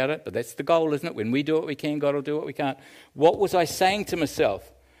think about it, but that's the goal, isn't it? When we do what we can, God will do what we can't. What was I saying to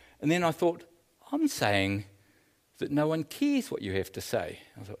myself? And then I thought, I'm saying that no one cares what you have to say.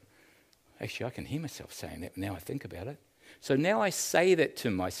 I thought, actually, I can hear myself saying that now I think about it. So now I say that to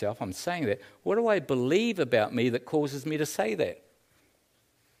myself. I'm saying that. What do I believe about me that causes me to say that?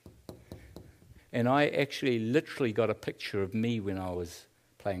 And I actually literally got a picture of me when I was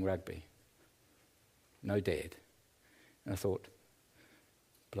playing rugby. No dad. And I thought,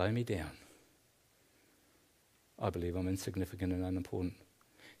 blow me down. I believe I'm insignificant and unimportant.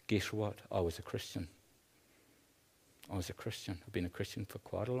 Guess what? I was a Christian. I've been a Christian for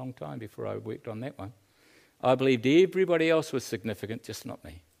quite a long time before I worked on that one. I believed everybody else was significant, just not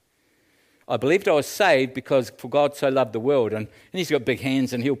me. I believed I was saved because for God so loved the world, and he's got big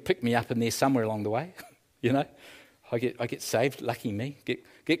hands and he'll pick me up in there somewhere along the way. You know, I get saved, lucky me,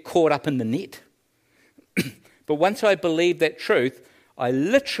 get caught up in the net. But once I believed that truth, I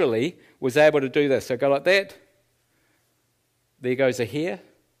literally was able to do this. I go like that. There goes a hair.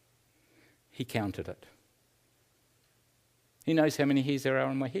 He counted it. He knows how many hairs there are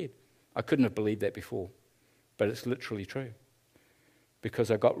on my head. I couldn't have believed that before, but it's literally true.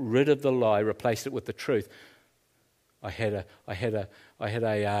 Because I got rid of the lie, replaced it with the truth. I had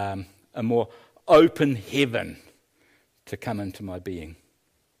a more open heaven to come into my being.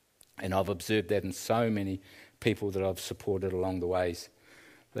 And I've observed that in so many people that I've supported along the ways.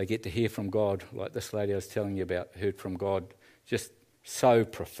 They get to hear from God, like this lady I was telling you about, heard from God, just so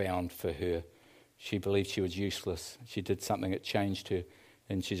profound for her. She believed she was useless. She did something that changed her,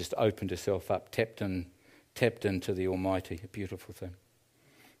 and she just opened herself up, tapped into the Almighty. A beautiful thing.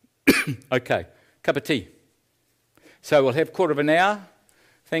 Okay, cup of tea. So we'll have a quarter of an hour.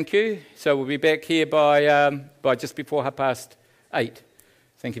 Thank you. So we'll be back here by just before 8:30.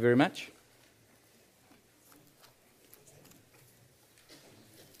 Thank you very much.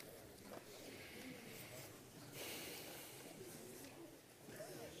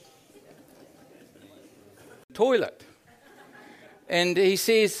 Toilet. And he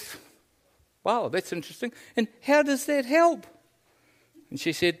says, wow, that's interesting. And how does that help? And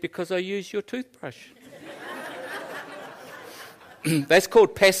she said, because I use your toothbrush. That's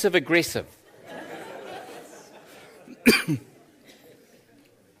called passive aggressive.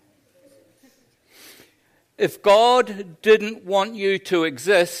 If God didn't want you to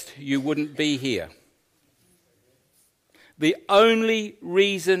exist, you wouldn't be here. The only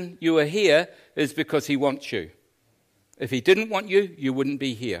reason you are here is because he wants you. If he didn't want you, you wouldn't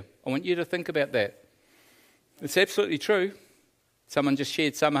be here. I want you to think about that. It's absolutely true. Someone just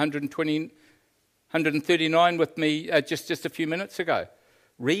shared Psalm 139 with me just a few minutes ago.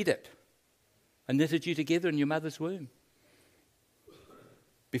 Read it. I knitted you together in your mother's womb.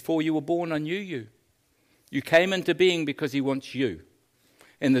 Before you were born, I knew you. You came into being because he wants you.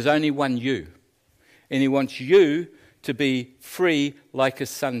 And there's only one you. And he wants you to be free like his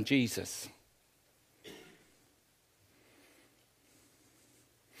son Jesus.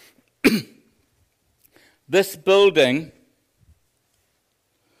 This building,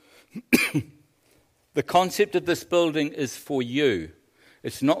 the concept of this building is for you.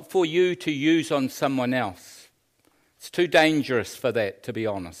 It's not for you to use on someone else. It's too dangerous for that, to be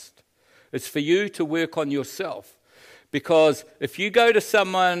honest. It's for you to work on yourself. Because if you go to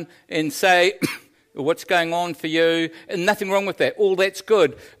someone and say, what's going on for you, and nothing wrong with that, all that's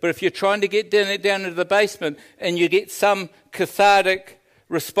good. But if you're trying to get down into the basement and you get some cathartic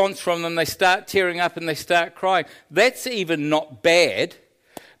response from them, they start tearing up and they start crying, that's even not bad.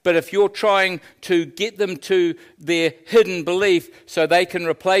 But if you're trying to get them to their hidden belief so they can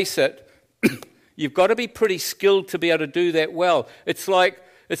replace it, you've got to be pretty skilled to be able to do that well. It's not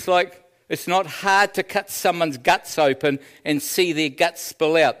hard to cut someone's guts open and see their guts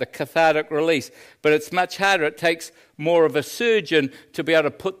spill out, the cathartic release. But it's much harder. It takes more of a surgeon to be able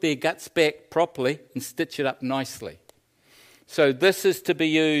to put their guts back properly and stitch it up nicely. So this is to be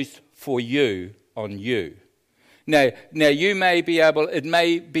used for you, on you. Now you may be able, it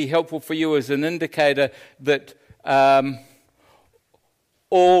may be helpful for you as an indicator that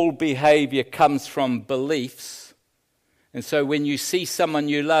all behavior comes from beliefs. And so when you see someone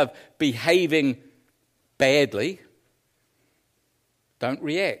you love behaving badly, don't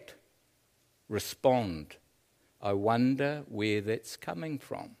react. respond. I wonder where that's coming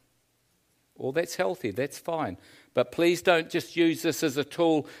from. Well, that's healthy, that's fine. But please don't just use this as a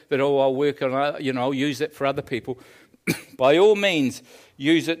tool that, I'll work on, I'll use it for other people. By all means,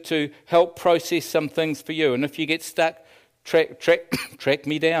 use it to help process some things for you. And if you get stuck, track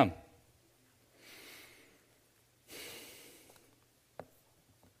me down.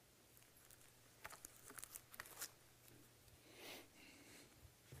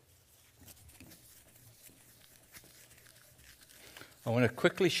 I want to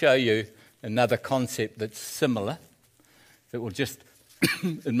quickly show you another concept that's similar, that will just,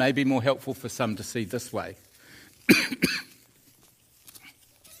 it may be more helpful for some to see this way.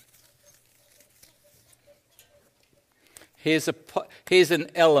 Here's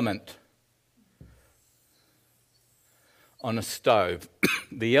an element on a stove.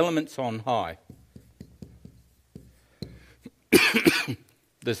 The element's on high.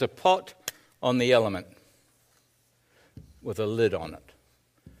 There's a pot on the element with a lid on it.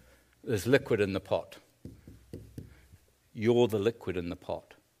 There's liquid in the pot. You're the liquid in the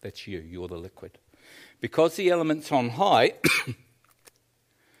pot. That's you. You're the liquid. Because the element's on high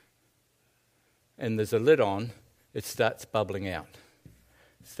and there's a lid on, it starts bubbling out.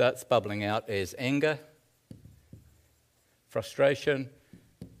 It starts bubbling out as anger, frustration,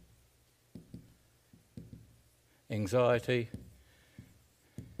 anxiety,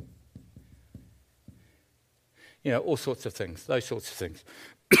 all sorts of things, those sorts of things.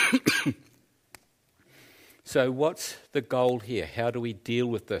 So what's the goal here? How do we deal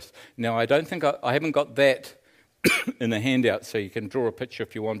with this? Now, I don't think I haven't got that in the handout, so you can draw a picture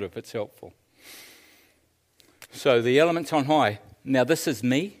if you want to, if it's helpful. So the element's on high. Now, this is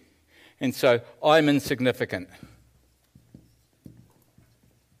me, and so I'm insignificant.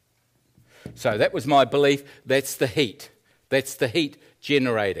 So that was my belief. That's the heat. That's the heat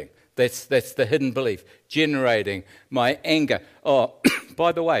generating. That's the hidden belief, generating my anger. Oh,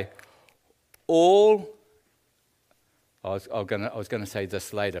 by the way, I was going to say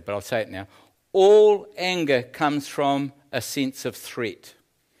this later, but I'll say it now. All anger comes from a sense of threat.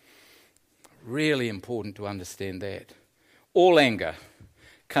 Really important to understand that. All anger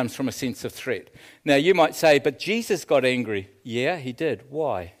comes from a sense of threat. Now, you might say, but Jesus got angry. Yeah, he did.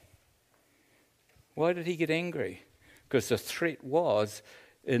 Why? Why did he get angry? Because the threat was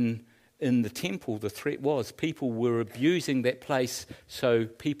in the temple, the threat was people were abusing that place so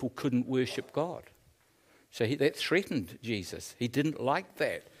people couldn't worship God. So that threatened Jesus. He didn't like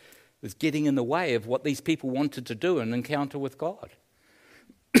that. It was getting in the way of what these people wanted to do and encounter with God.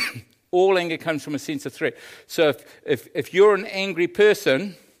 All anger comes from a sense of threat. So if you're an angry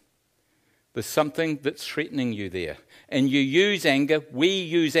person, there's something that's threatening you there. And you use anger, we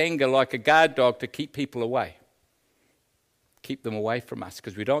use anger like a guard dog to keep people away. Keep them away from us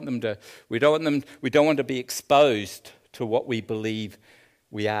because we don't want to be exposed to what we believe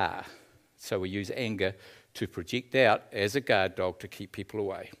we are. So we use anger to project out as a guard dog to keep people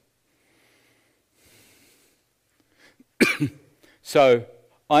away. So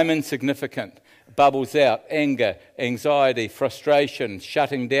I'm insignificant. Bubbles out, anger, anxiety, frustration,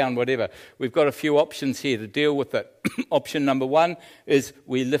 shutting down, whatever. We've got a few options here to deal with it. Option number one is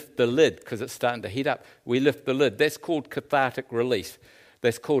we lift the lid because it's starting to heat up. We lift the lid. That's called cathartic release.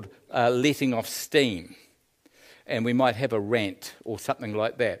 That's called letting off steam. And we might have a rant or something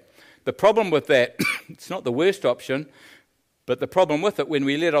like that. The problem with that, it's not the worst option, but the problem with it, when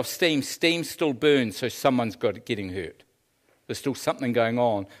we let off steam, steam still burns, so someone's getting hurt. There's still something going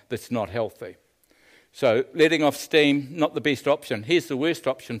on that's not healthy. So letting off steam, not the best option. Here's the worst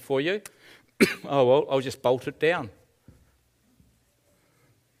option for you. Oh, well, I'll just bolt it down.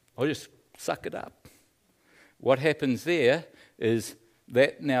 I'll just suck it up. What happens there is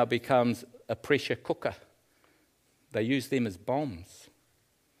that now becomes a pressure cooker. They use them as bombs.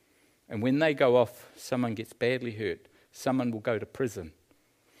 And when they go off, someone gets badly hurt. Someone will go to prison.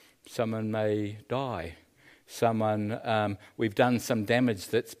 Someone may die. We've done some damage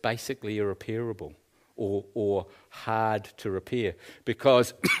that's basically irreparable. Or hard to repair.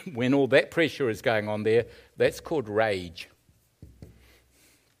 Because when all that pressure is going on there, that's called rage.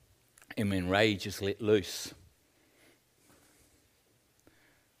 And when rage is let loose,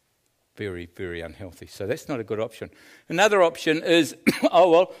 very, very unhealthy. So that's not a good option. Another option is,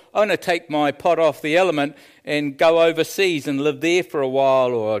 I'm going to take my pot off the element and go overseas and live there for a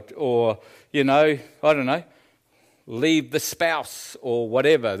while or I don't know, leave the spouse or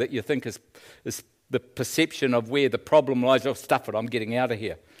whatever that you think is the perception of where the problem lies. Oh, stuff it, I'm getting out of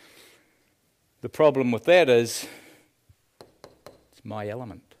here. The problem with that is it's my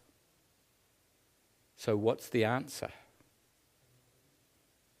element. So what's the answer?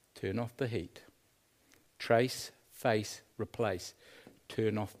 Turn off the heat. Trace, face, replace.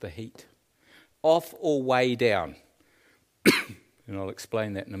 Turn off the heat. Off or way down. And I'll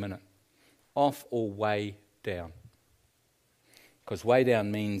explain that in a minute. Off or way down. Because way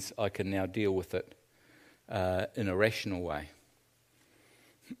down means I can now deal with it in a rational way.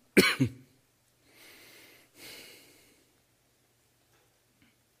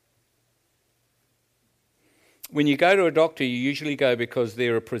 When you go to a doctor, you usually go because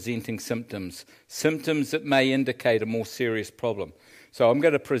there are presenting symptoms. Symptoms that may indicate a more serious problem. So I'm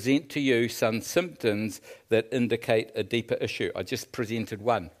going to present to you some symptoms that indicate a deeper issue. I just presented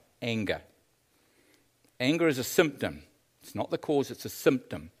one, anger. Anger is a symptom. It's not the cause, it's a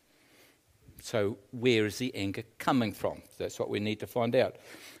symptom. So where is the anger coming from? That's what we need to find out.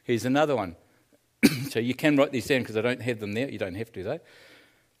 Here's another one. So you can write these down because I don't have them there. You don't have to, though.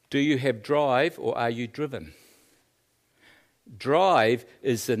 Do you have drive or are you driven? Drive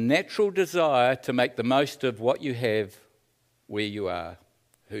is the natural desire to make the most of what you have, where you are,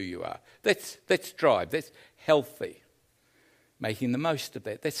 who you are. That's drive. That's healthy. Making the most of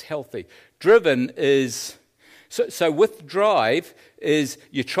that. That's healthy. Driven is... So with drive is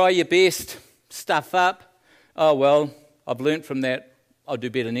you try your best, stuff up. Oh, well, I've learnt from that. I'll do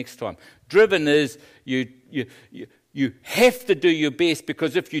better next time. Driven is you have to do your best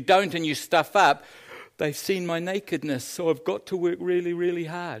because if you don't and you stuff up, they've seen my nakedness, so I've got to work really, really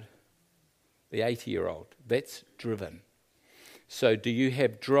hard. The 80-year-old, that's driven. So do you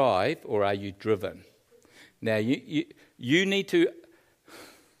have drive or are you driven? Now, you need to...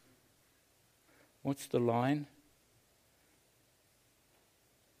 What's the line?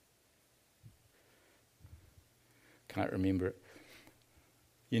 Can't remember it.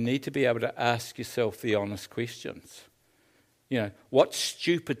 You need to be able to ask yourself the honest questions. You know, what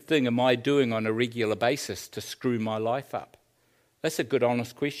stupid thing am I doing on a regular basis to screw my life up? That's a good,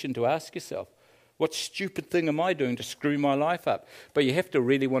 honest question to ask yourself. What stupid thing am I doing to screw my life up? But you have to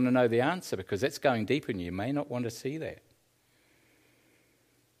really want to know the answer because that's going deep in you. You may not want to see that.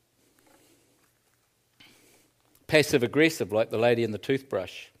 Passive-aggressive, like the lady in the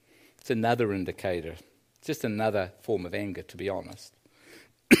toothbrush. It's another indicator. It's just another form of anger, to be honest.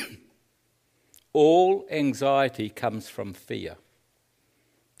 All anxiety comes from fear.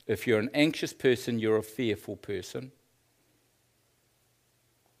 If you're an anxious person, you're a fearful person.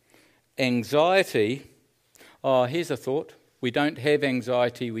 Anxiety, here's a thought. We don't have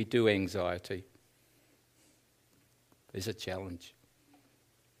anxiety, we do anxiety. There's a challenge.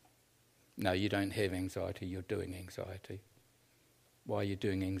 No, you don't have anxiety, you're doing anxiety. Why are you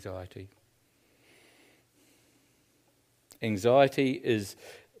doing anxiety? Anxiety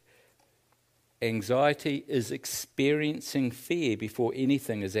is experiencing fear before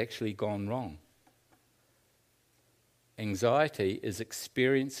anything has actually gone wrong. Anxiety is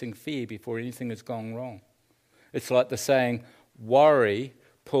experiencing fear before anything has gone wrong. It's like the saying, worry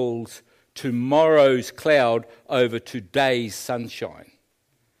pulls tomorrow's cloud over today's sunshine.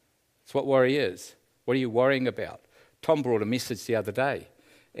 That's what worry is. What are you worrying about? Tom brought a message the other day,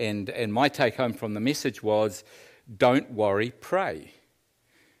 and my take home from the message was, don't worry, pray.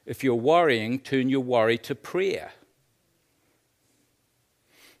 If you're worrying, turn your worry to prayer.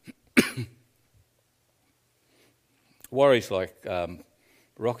 Worry's like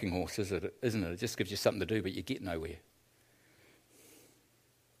rocking horse, isn't it? It just gives you something to do, but you get nowhere.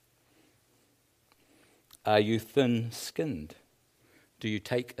 Are you thin-skinned? Do you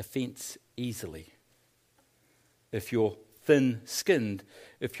take offence easily? If you're thin-skinned,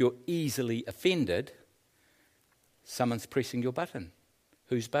 if you're easily offended, someone's pressing your button.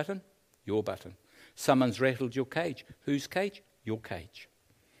 Whose button? Your button. Someone's rattled your cage. Whose cage? Your cage.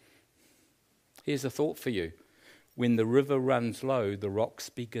 Here's a thought for you. When the river runs low, the rocks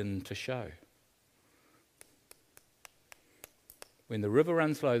begin to show. When the river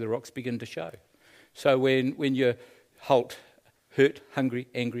runs low, the rocks begin to show. So when you're hurt, hungry,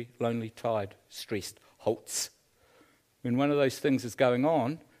 angry, lonely, tired, stressed, halts. When one of those things is going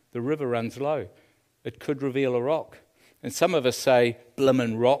on, the river runs low. It could reveal a rock. And some of us say,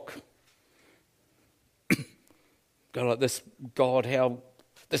 blimmin' rock. Go like this, God, how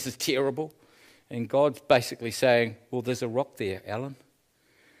this is terrible. And God's basically saying, well, there's a rock there, Alan.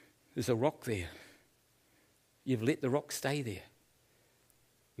 There's a rock there. You've let the rock stay there.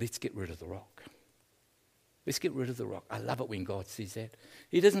 Let's get rid of the rock. Let's get rid of the rock. I love it when God says that.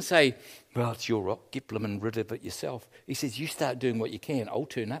 He doesn't say, well, it's your rock, get blimmin' rid of it yourself. He says, you start doing what you can, I'll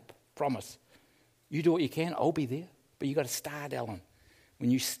turn up, promise. You do what you can, I'll be there. But you've got to start, Alan. When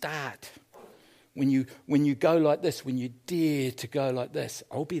you start, when you go like this, when you dare to go like this,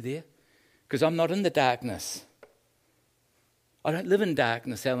 I'll be there. Because I'm not in the darkness. I don't live in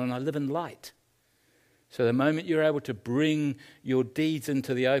darkness, Alan, I live in light. So the moment you're able to bring your deeds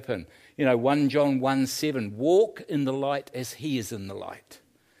into the open, 1 John 1:7, walk in the light as he is in the light.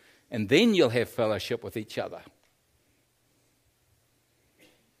 And then you'll have fellowship with each other.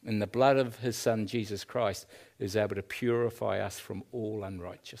 And the blood of his Son, Jesus Christ, is able to purify us from all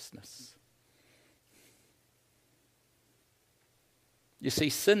unrighteousness. You see,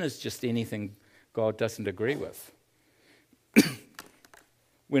 sin is just anything God doesn't agree with.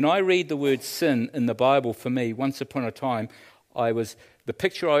 When I read the word sin in the Bible, for me, once upon a time, the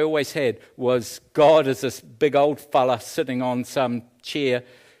picture I always had was God as this big old fella sitting on some chair,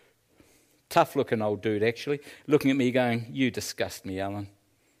 tough-looking old dude, actually, looking at me going, "You disgust me, Alan.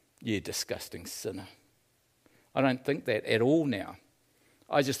 You disgusting sinner." I don't think that at all now.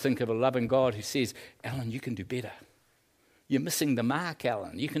 I just think of a loving God who says, "Alan, you can do better. You're missing the mark,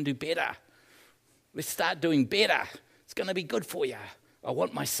 Alan. You can do better. Let's start doing better. It's going to be good for you. I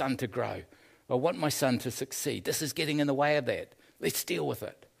want my son to grow. I want my son to succeed. This is getting in the way of that. Let's deal with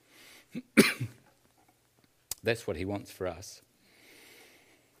it." That's what he wants for us.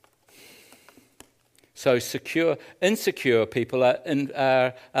 So insecure people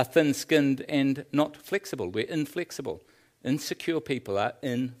are thin-skinned and not flexible. We're inflexible. Insecure people are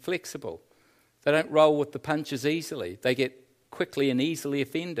inflexible. They don't roll with the punches easily. They get quickly and easily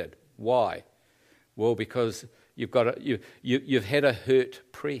offended. Why? Well, because you've had a hurt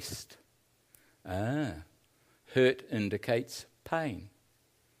pressed. Hurt indicates pain.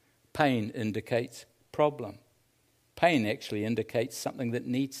 Pain indicates problem. Pain actually indicates something that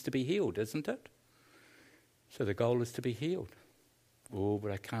needs to be healed, isn't it? So the goal is to be healed. Oh,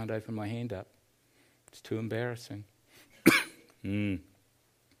 but I can't open my hand up. It's too embarrassing. If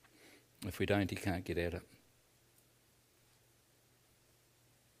we don't, he can't get at it.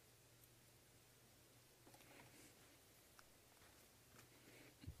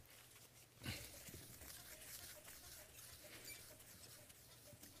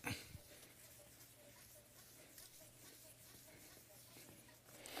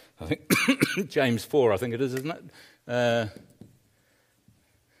 I think James 4, I think it is, isn't it?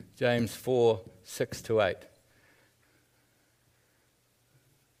 James 4, 6-8.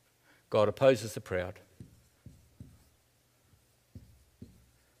 God opposes the proud.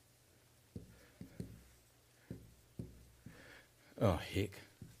 Oh, heck.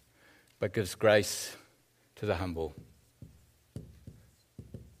 But gives grace to the humble.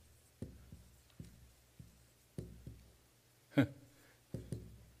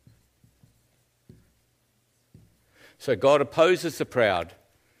 So God opposes the proud.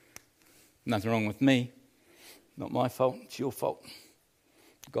 Nothing wrong with me. Not my fault, it's your fault.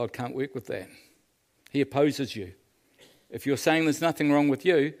 God can't work with that. He opposes you. If you're saying there's nothing wrong with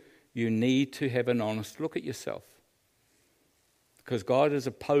you, you need to have an honest look at yourself. Because God is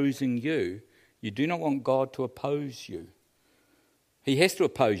opposing you. You do not want God to oppose you. He has to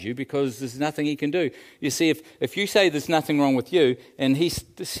oppose you because there's nothing he can do. You see, if you say there's nothing wrong with you and he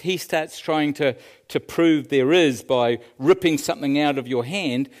starts trying to prove there is by ripping something out of your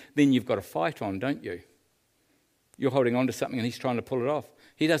hand, then you've got a fight on, don't you? You're holding on to something and he's trying to pull it off.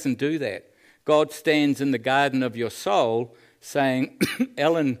 He doesn't do that. God stands in the garden of your soul saying,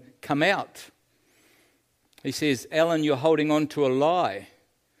 "Ellen, come out." He says, "Ellen, you're holding on to a lie.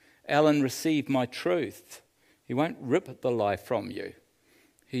 Ellen, receive my truth." He won't rip the lie from you.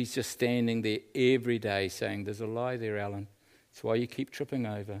 He's just standing there every day saying, "There's a lie there, Alan. It's why you keep tripping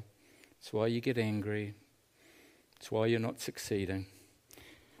over. It's why you get angry. It's why you're not succeeding."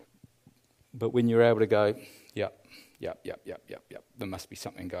 But when you're able to go, yep, there must be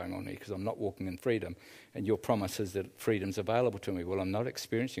something going on here because I'm not walking in freedom. And your promise is that freedom's available to me. Well, I'm not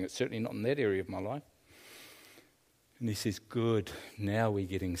experiencing it, certainly not in that area of my life. And he says, good, now we're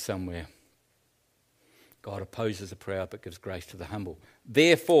getting somewhere. God opposes the proud but gives grace to the humble.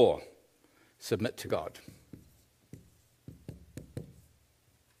 Therefore, submit to God.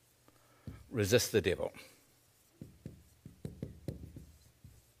 Resist the devil.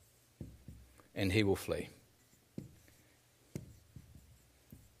 And he will flee.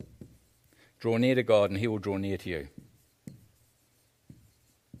 Draw near to God and he will draw near to you.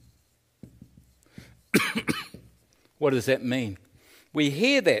 What does that mean? We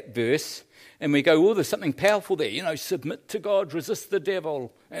hear that verse and we go, oh, there's something powerful there. Submit to God, resist the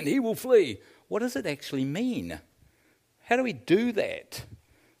devil, and he will flee. What does it actually mean? How do we do that?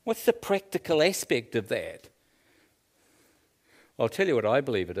 What's the practical aspect of that? I'll tell you what I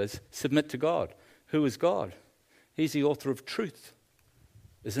believe it is. Submit to God. Who is God? He's the author of truth,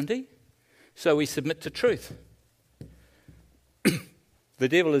 isn't he? So we submit to truth. The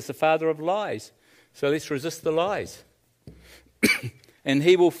devil is the father of lies. So let's resist the lies. And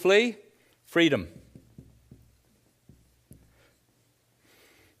he will flee freedom.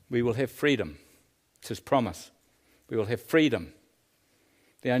 We will have freedom. It's his promise. We will have freedom.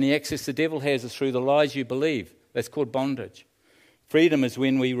 The only access the devil has is through the lies you believe. That's called bondage. Freedom is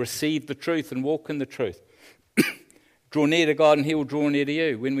when we receive the truth and walk in the truth. Draw near to God and he will draw near to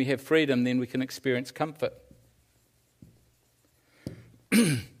you. When we have freedom, then we can experience comfort.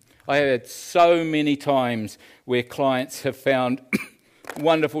 I have had so many times where clients have found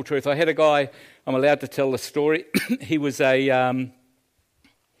wonderful truth. I had a guy, I'm allowed to tell the story. He was at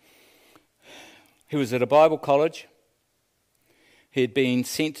a Bible college. He had been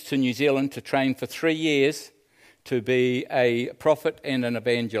sent to New Zealand to train for 3 years to be a prophet and an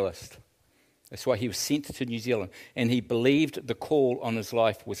evangelist. That's why he was sent to New Zealand. And he believed the call on his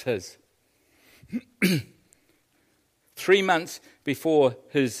life was his. 3 months before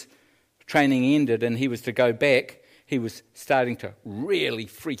his training ended and he was to go back, he was starting to really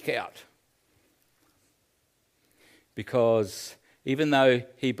freak out. Because even though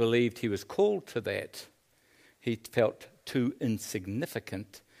he believed he was called to that, he felt too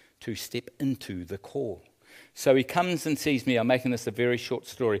insignificant to step into the call. So he comes and sees me. I'm making this a very short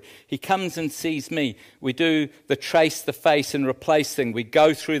story. He comes and sees me. We do the trace the face and replace thing. We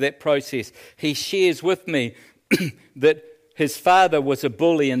go through that process. He shares with me that his father was a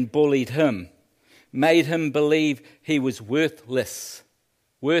bully and bullied him, made him believe he was worthless.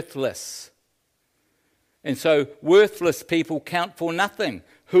 Worthless. And so worthless people count for nothing.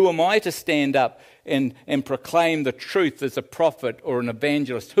 Who am I to stand up and proclaim the truth as a prophet or an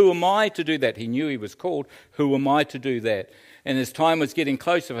evangelist? Who am I to do that? He knew he was called. Who am I to do that? And as time was getting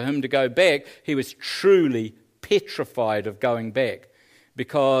closer for him to go back, he was truly petrified of going back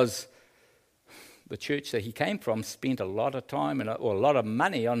because the church that he came from spent a lot of time or a lot of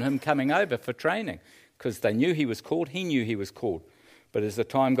money on him coming over for training because they knew he was called. He knew he was called. But as the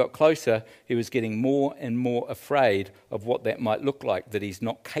time got closer, he was getting more and more afraid of what that might look like, that he's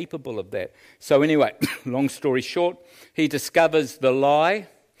not capable of that. So anyway, long story short, he discovers the lie.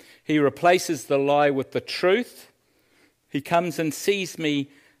 He replaces the lie with the truth. He comes and sees me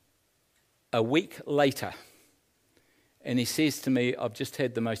a week later. And he says to me, I've just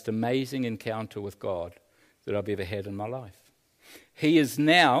had the most amazing encounter with God that I've ever had in my life. He is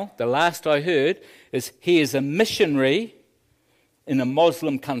now, the last I heard, is he is a missionary in a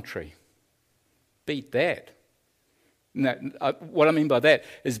Muslim country. Beat that. No, what I mean by that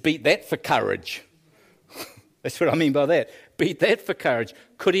is beat that for courage. That's what I mean by that. Beat that for courage.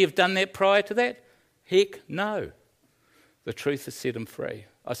 Could he have done that prior to that? Heck, no. The truth has set him free.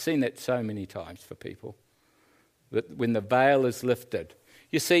 I've seen that so many times for people. That when the veil is lifted.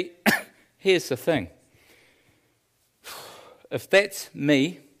 You see, here's the thing. If that's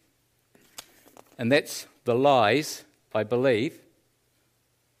me, and that's the lies I believe,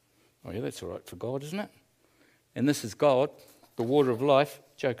 oh yeah, that's all right for God, isn't it? And this is God, the water of life.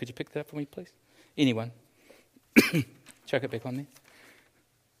 Joe, could you pick that up for me, please? Anyone? Chuck it back on there.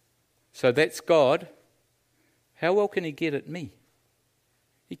 So that's God. How well can he get at me?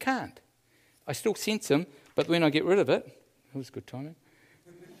 He can't. I still sense him, but when I get rid of it, that was good timing.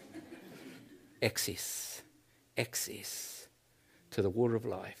 Access to the water of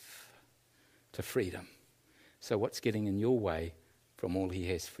life, to freedom. So what's getting in your way from all he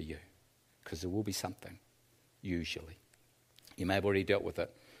has for you? Because there will be something, usually. You may have already dealt with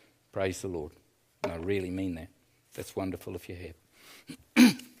it. Praise the Lord. And I really mean that. That's wonderful if you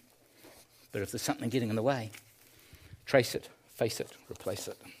have. But if there's something getting in the way, trace it, face it, replace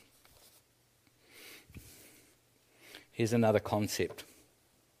it. Here's another concept.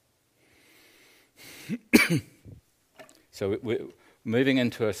 So we're moving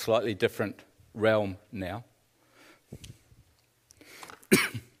into a slightly different realm now.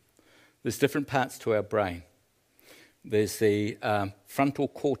 There's different parts to our brain. There's the frontal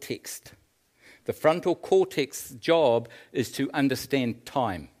cortex. The frontal cortex's job is to understand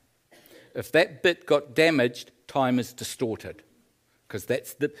time. If that bit got damaged, time is distorted, because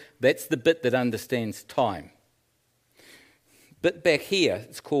that's the bit that understands time. Bit back here,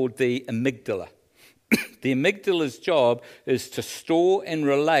 it's called the amygdala. The amygdala's job is to store and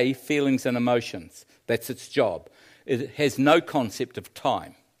relay feelings and emotions. That's its job. It has no concept of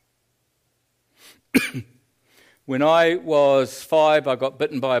time. When I was 5, I got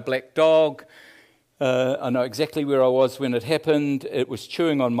bitten by a black dog. I know exactly where I was when it happened. It was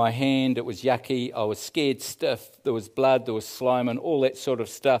chewing on my hand. It was yucky. I was scared stiff. There was blood. There was slime and all that sort of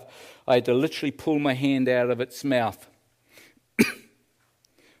stuff. I had to literally pull my hand out of its mouth.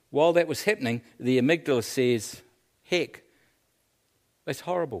 While that was happening, the amygdala says, heck, that's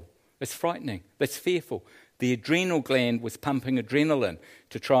horrible. That's frightening. That's fearful. The adrenal gland was pumping adrenaline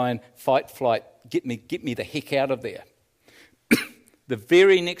to try and fight, flight, get me the heck out of there. The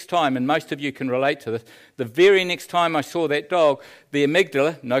very next time, and most of you can relate to this, the very next time I saw that dog, the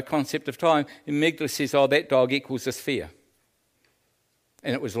amygdala, no concept of time, the amygdala says, oh, that dog equals this fear.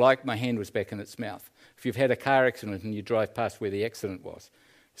 And it was like my hand was back in its mouth. If you've had a car accident and you drive past where the accident was,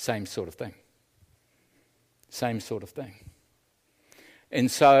 same sort of thing. Same sort of thing.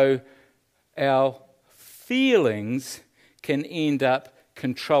 And so our feelings can end up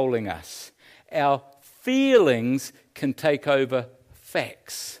controlling us. Our feelings can take over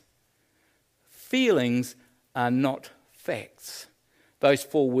facts. Feelings are not facts. Those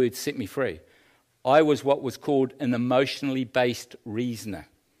 4 words set me free. I was what was called an emotionally based reasoner.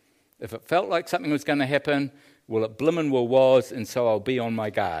 If it felt like something was going to happen, well, it blimmin' well was, and so I'll be on my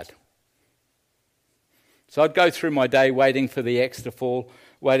guard. So I'd go through my day waiting for the axe to fall,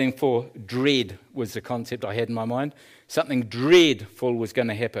 waiting for dread was the concept I had in my mind. Something dreadful was going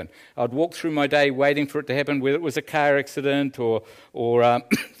to happen. I'd walk through my day waiting for it to happen, whether it was a car accident or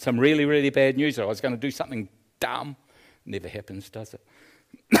some really, really bad news, or I was going to do something dumb. Never happens, does it?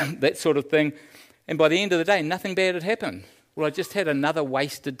 That sort of thing. And by the end of the day, nothing bad had happened. Well, I just had another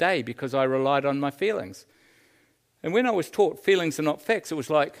wasted day because I relied on my feelings. And when I was taught feelings are not facts, it was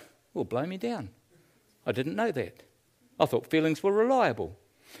like, well, blow me down. I didn't know that. I thought feelings were reliable.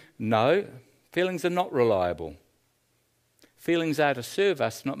 No, feelings are not reliable. Feelings are to serve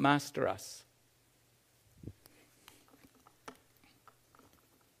us, not master us.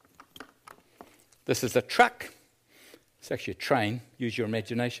 This is a truck. It's actually a train. Use your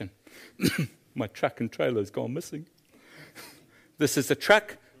imagination. My truck and trailer's gone missing. This is a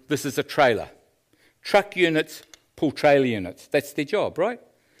truck. This is a trailer. Truck units pull trailer units. That's their job, right?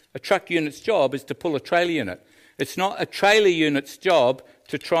 A truck unit's job is to pull a trailer unit. It's not a trailer unit's job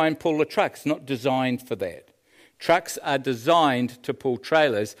to try and pull a truck. It's not designed for that. Trucks are designed to pull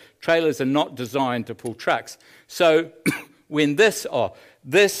trailers. Trailers are not designed to pull trucks. So when this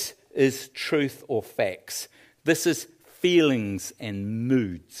is truth or facts. This is feelings and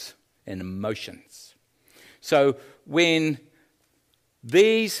moods and emotions. So when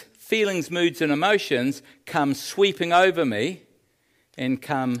these feelings, moods and emotions come sweeping over me and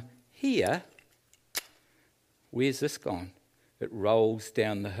come here, where's this gone? It rolls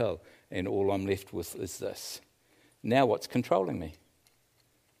down the hill and all I'm left with is this. Now what's controlling me?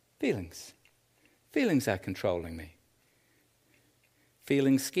 Feelings. Feelings are controlling me.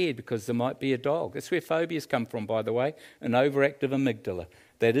 Feeling scared because there might be a dog. That's where phobias come from, by the way, an overactive amygdala.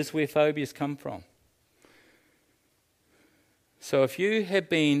 That is where phobias come from. So if you have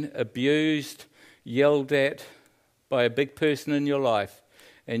been abused, yelled at by a big person in your life,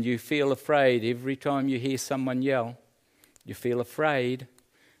 and you feel afraid every time you hear someone yell, you feel afraid,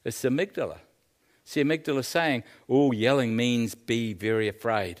 it's the amygdala. It's the amygdala saying, oh, yelling means be very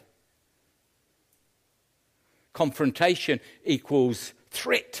afraid. Confrontation equals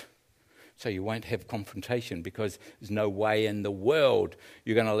threat. So you won't have confrontation because there's no way in the world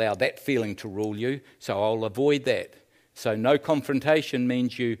you're going to allow that feeling to rule you, so I'll avoid that. So no confrontation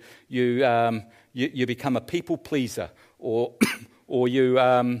means you become a people pleaser, or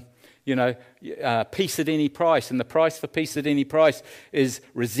peace at any price. And the price for peace at any price is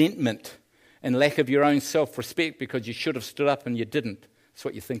resentment and lack of your own self-respect because you should have stood up and you didn't. That's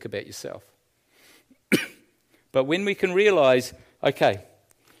what you think about yourself. But when we can realise, okay,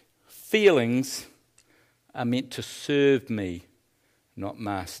 feelings are meant to serve me, not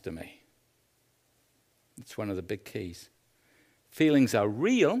master me. It's one of the big keys. Feelings are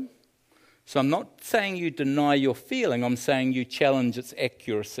real, so I'm not saying you deny your feeling, I'm saying you challenge its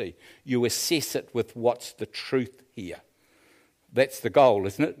accuracy. You assess it with what's the truth here. That's the goal,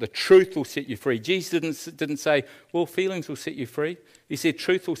 isn't it? The truth will set you free. Jesus didn't say, well, feelings will set you free. He said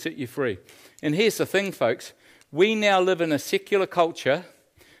truth will set you free. And here's the thing, folks. We now live in a secular culture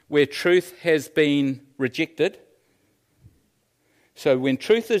where truth has been rejected. So when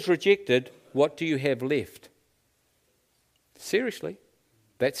truth is rejected, what do you have left? Seriously,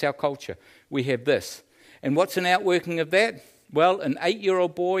 that's our culture. We have this. And what's an outworking of that? Well, an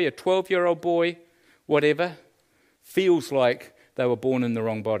 8-year-old boy, a 12-year-old boy, whatever, feels like they were born in the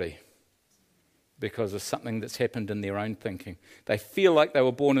wrong body because of something that's happened in their own thinking. They feel like they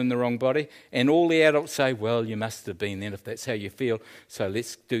were born in the wrong body, and all the adults say, well, you must have been then if that's how you feel, so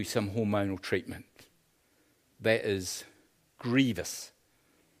let's do some hormonal treatment. That is grievous.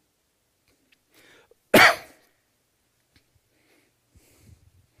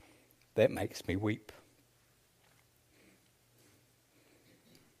 That makes me weep.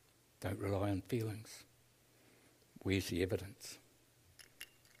 Don't rely on feelings. Where's the evidence?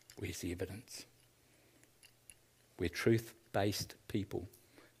 Where's the evidence? We're truth-based people,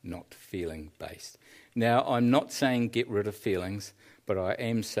 not feeling-based. Now, I'm not saying get rid of feelings, but I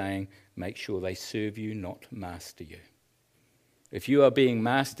am saying make sure they serve you, not master you. If you are being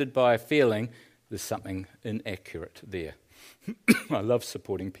mastered by a feeling, there's something inaccurate there. I love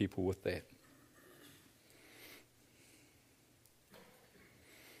supporting people with that.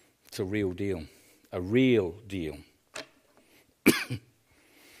 It's a real deal. A real deal.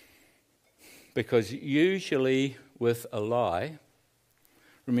 Because usually with a lie,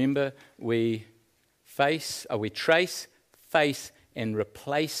 remember, we trace, face, and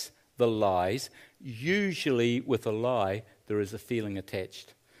replace the lies. Usually with a lie, there is a feeling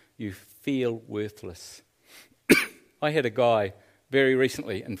attached. You feel worthless. I had a guy very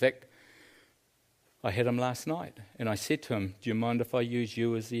recently, in fact, I had him last night, and I said to him, do you mind if I use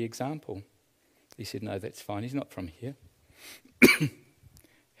you as the example? He said, no, that's fine, he's not from here.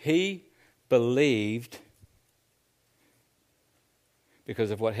 He believed,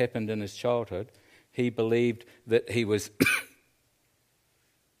 because of what happened in his childhood, he believed that he was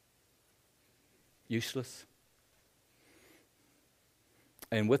useless.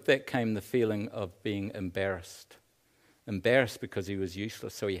 And with that came the feeling of being embarrassed. Embarrassed because he was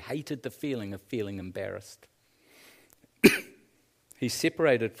useless, so he hated the feeling of feeling embarrassed. He's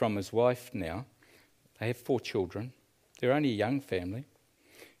separated from his wife now. They have 4 children. They're only a young family.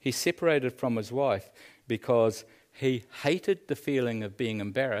 He's separated from his wife because he hated the feeling of being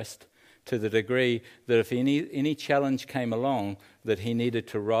embarrassed to the degree that if any challenge came along that he needed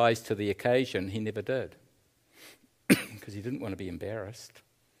to rise to the occasion, he never did. Because he didn't want to be embarrassed.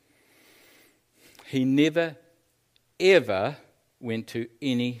 He never, ever went to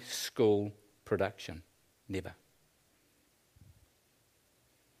any school production. Never.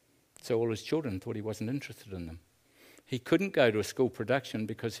 So all his children thought he wasn't interested in them. He couldn't go to a school production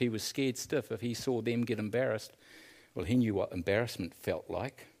because he was scared stiff if he saw them get embarrassed. Well, he knew what embarrassment felt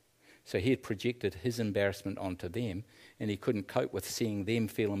like. So he had projected his embarrassment onto them, and he couldn't cope with seeing them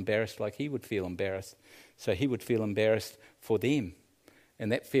feel embarrassed like he would feel embarrassed. So he would feel embarrassed for them.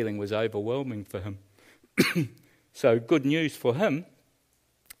 And that feeling was overwhelming for him. So good news for him.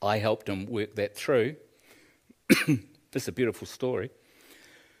 I helped him work that through. This is a beautiful story.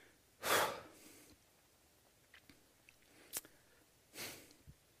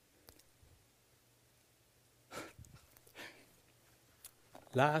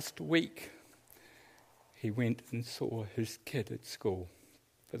 Last week, he went and saw his kid at school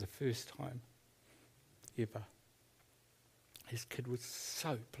for the first time ever. His kid was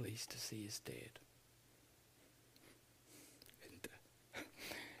so pleased to see his dad.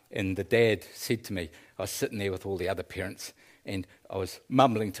 And the dad said to me, I was sitting there with all the other parents, and I was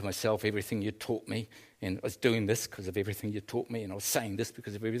mumbling to myself everything you taught me, and I was doing this because of everything you taught me, and I was saying this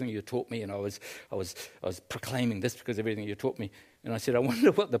because of everything you taught me, and I was proclaiming this because of everything you taught me. And I said, I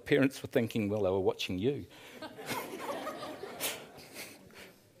wonder what the parents were thinking while they were watching you.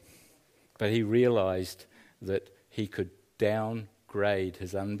 But he realized that he could downgrade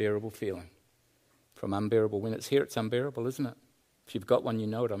his unbearable feeling from unbearable. When it's here, it's unbearable, isn't it? If you've got one, you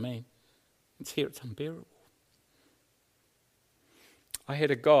know what I mean. It's here, it's unbearable. I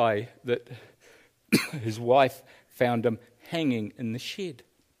had a guy that his wife found him hanging in the shed.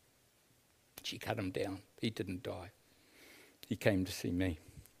 She cut him down. He didn't die. He came to see me.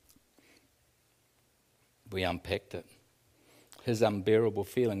 We unpacked it. His unbearable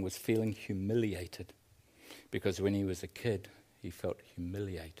feeling was feeling humiliated, because when he was a kid, he felt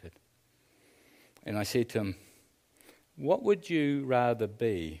humiliated. And I said to him, what would you rather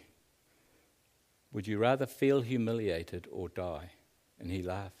be? Would you rather feel humiliated or die? And he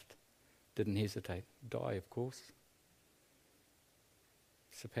laughed, didn't hesitate. Die, of course.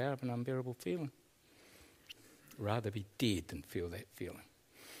 It's the power of an unbearable feeling. Rather be dead than feel that feeling.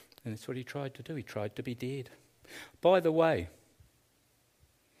 And that's what he tried to do. He tried to be dead. By the way,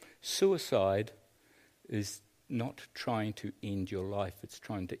 suicide is not trying to end your life. It's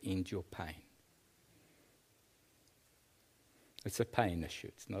trying to end your pain. It's a pain issue.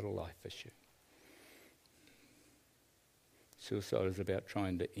 It's not a life issue. Suicide is about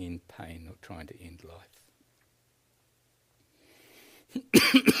trying to end pain, not trying to end life.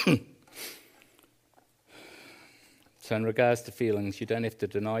 So in regards to feelings, you don't have to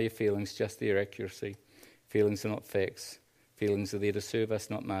deny your feelings, just their accuracy. Feelings are not facts. Feelings are there to serve us,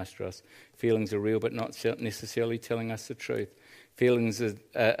 not master us. Feelings are real, but not necessarily telling us the truth. Feelings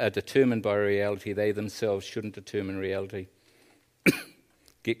are determined by reality. They themselves shouldn't determine reality.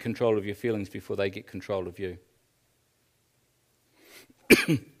 Get control of your feelings before they get control of you.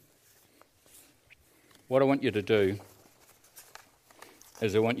 What I want you to do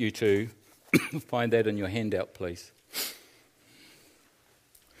is I want you to Find that in your handout, please.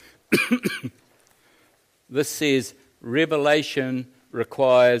 This says revelation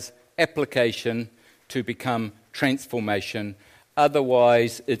requires application to become transformation.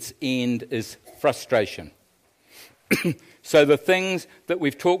 Otherwise, its end is frustration. So the things that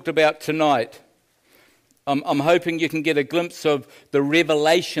we've talked about tonight, I'm hoping you can get a glimpse of the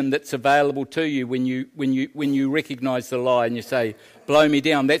revelation that's available to you when you recognise the lie and you say, blow me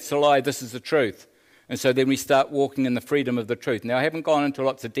down, that's the lie, this is the truth. And so then we start walking in the freedom of the truth. Now, I haven't gone into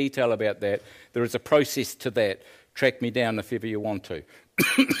lots of detail about that. There is a process to that. Track me down if ever you want to.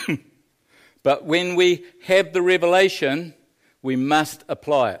 But when we have the revelation, we must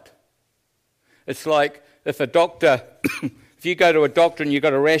apply it. It's like if if you go to a doctor and you've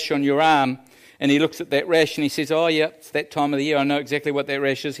got a rash on your arm, and he looks at that rash and he says, oh yeah, it's that time of the year, I know exactly what that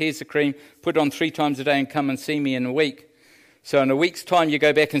rash is, here's the cream, put it on 3 times a day and come and see me in a week. So in a week's time you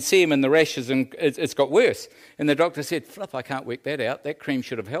go back and see him and the rash it's got worse. And the doctor said, flip, I can't work that out, that cream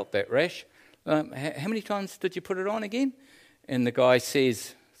should have helped that rash. How many times did you put it on again? And the guy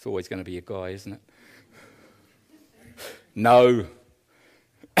says, it's always going to be a guy, isn't it? No.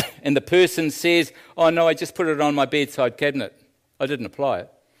 And the person says, oh no, I just put it on my bedside cabinet. I didn't apply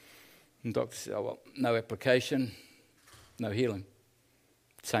it. And the doctor says, oh well, no application, no healing.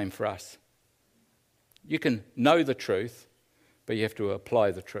 Same for us. You can know the truth, but you have to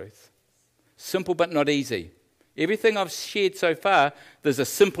apply the truth. Simple but not easy. Everything I've shared so far, there's a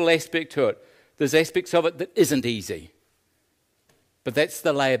simple aspect to it. There's aspects of it that isn't easy. But that's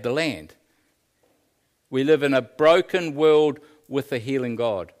the lay of the land. We live in a broken world with a healing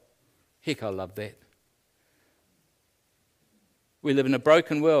God. Heck, I love that. We live in a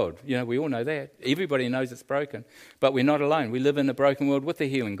broken world. You know, we all know that. Everybody knows it's broken. But we're not alone. We live in a broken world with a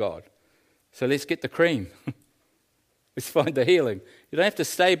healing God. So let's get the cream. Let's find the healing. You don't have to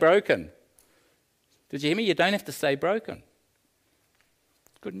stay broken. Did you hear me? You don't have to stay broken.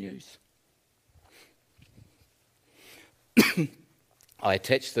 Good news. I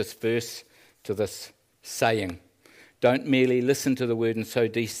attach this verse to this saying. Don't merely listen to the word and so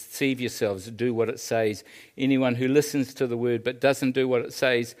deceive yourselves. Do what it says. Anyone who listens to the word but doesn't do what it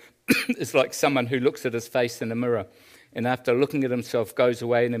says is like someone who looks at his face in a mirror and after looking at himself goes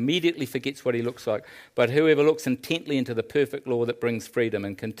away and immediately forgets what he looks like. But whoever looks intently into the perfect law that brings freedom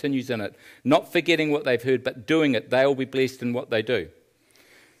and continues in it, not forgetting what they've heard but doing it, they will be blessed in what they do.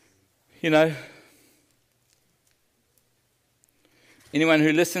 You know, anyone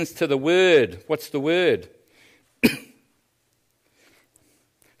who listens to the word, what's the word?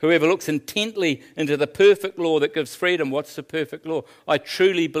 Whoever looks intently into the perfect law that gives freedom, what's the perfect law? I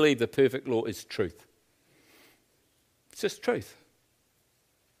truly believe the perfect law is truth. It's just truth.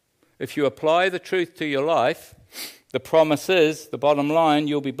 If you apply the truth to your life, the promise is, the bottom line,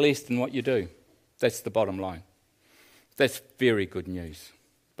 you'll be blessed in what you do. That's the bottom line. That's very good news.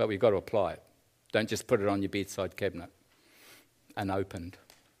 But we've got to apply it. Don't just put it on your bedside cabinet, unopened.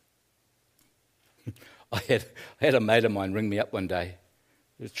 I had a mate of mine ring me up one day.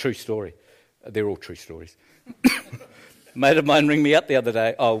 It's a true story. They're all true stories. A mate of mine ring me up the other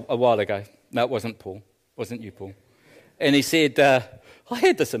day, a while ago. No, it wasn't Paul. It wasn't you, Paul. And he said, I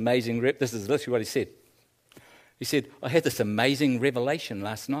had this amazing, this is literally what he said. He said, I had this amazing revelation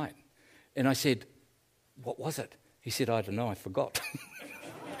last night. And I said, what was it? He said, I don't know, I forgot.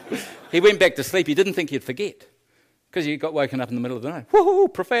 He went back to sleep. He didn't think he'd forget because he got woken up in the middle of the night. Whoa,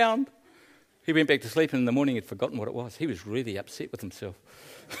 profound. He went back to sleep and in the morning he'd forgotten what it was. He was really upset with himself.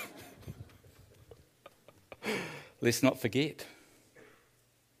 Let's not forget.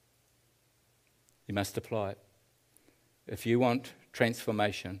 You must apply it. If you want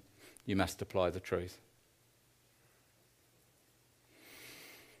transformation, you must apply the truth.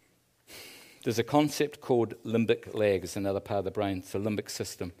 There's a concept called limbic lag. It's another part of the brain. It's the limbic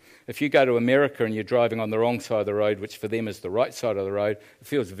system. If you go to America and you're driving on the wrong side of the road, which for them is the right side of the road, it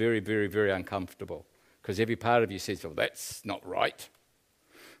feels very, very, very uncomfortable because every part of you says, well, that's not right.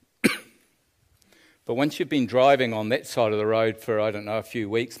 But once you've been driving on that side of the road for, I don't know, a few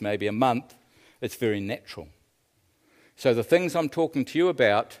weeks, maybe a month, it's very natural. So the things I'm talking to you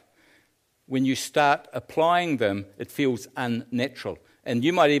about, when you start applying them, it feels unnatural. And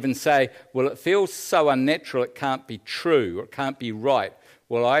you might even say, well, it feels so unnatural, it can't be true, or it can't be right.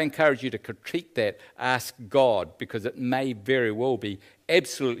 Well, I encourage you to critique that, ask God, because it may very well be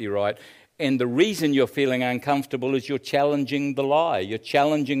absolutely right. And the reason you're feeling uncomfortable is you're challenging the lie, you're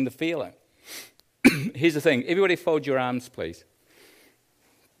challenging the feeling. Here's the thing, everybody fold your arms, please.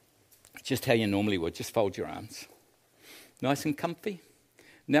 Just how you normally would, just fold your arms. Nice and comfy.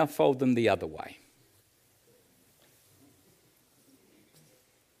 Now fold them the other way.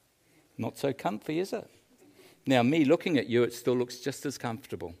 Not so comfy, is it? Now, me looking at you, it still looks just as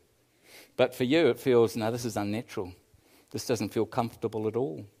comfortable. But for you, it feels, no, this is unnatural. This doesn't feel comfortable at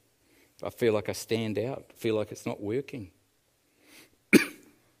all. I feel like I stand out. I feel like it's not working.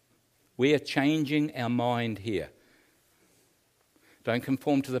 We are changing our mind here. Don't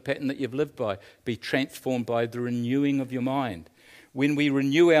conform to the pattern that you've lived by. Be transformed by the renewing of your mind. When we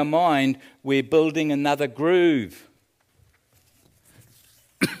renew our mind, we're building another groove.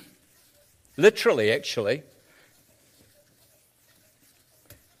 Literally, actually.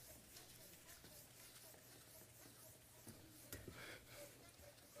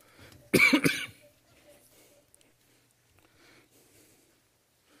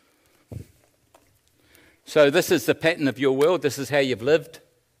 So this is the pattern of your world. This is how you've lived.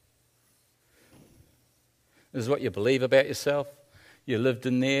 This is what you believe about yourself. You lived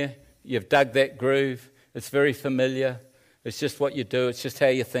in there. You've dug that groove. It's very familiar. It's just what you do. It's just how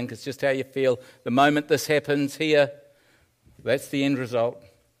you think. It's just how you feel. The moment this happens here, that's the end result.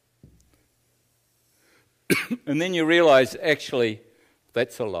 And then you realize, actually,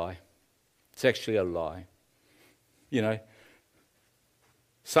 that's a lie. It's actually a lie. You know,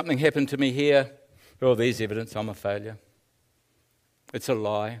 something happened to me here. Oh, there's evidence I'm a failure. It's a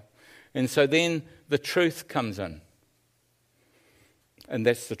lie. And so then the truth comes in. And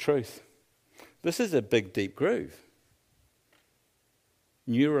that's the truth. This is a big, deep groove.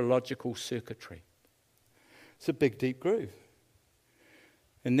 Neurological circuitry. It's a big, deep groove.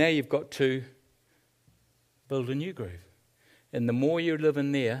 And now you've got to build a new groove. And the more you live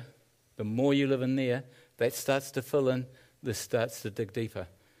in there, that starts to fill in, this starts to dig deeper.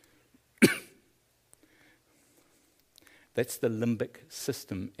 That's the limbic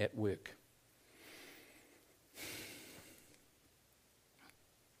system at work.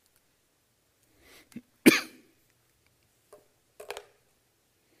 You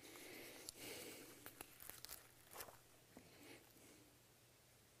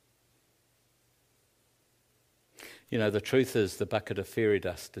know, the truth is the bucket of fairy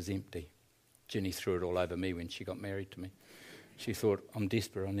dust is empty. Ginny threw it all over me when she got married to me. She thought, I'm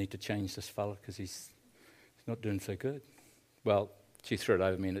desperate, I need to change this fella because he's not doing so good. Well, she threw it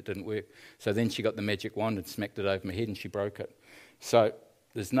over me and it didn't work. So then she got the magic wand and smacked it over my head and she broke it. So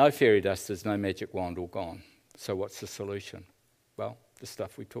there's no fairy dust, there's no magic wand, all gone. So what's the solution? Well, the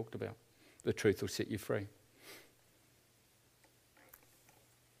stuff we talked about. The truth will set you free.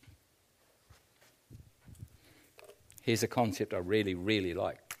 Here's a concept I really, really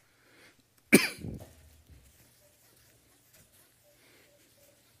like.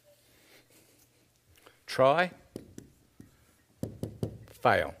 Try,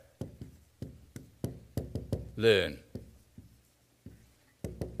 fail, learn,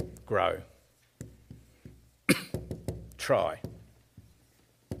 grow. Try,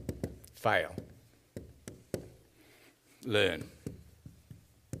 fail, learn,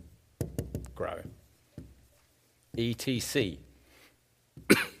 grow. ETC.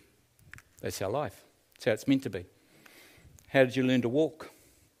 That's our life. That's how it's meant to be. How did you learn to walk?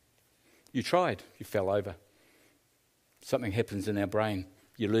 You tried. You fell over. Something happens in our brain.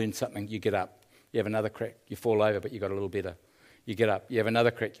 You learn something, you get up. You have another crack, you fall over, but you got a little better. You get up. You have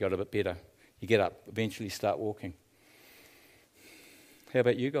another crack, you got a bit better. You get up. Eventually you start walking. How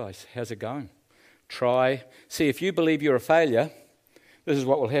about you guys? How's it going? Try. See, if you believe you're a failure, this is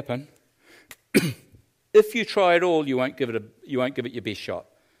what will happen. If you try it all, you won't give it your best shot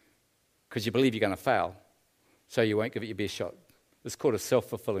because you believe you're going to fail, so you won't give it your best shot. It's called a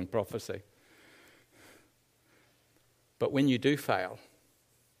self-fulfilling prophecy. But when you do fail,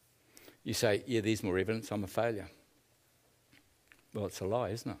 you say, yeah, there's more evidence I'm a failure. Well, it's a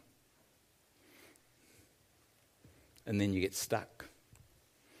lie, isn't it? And then you get stuck.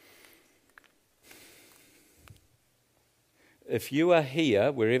 If you are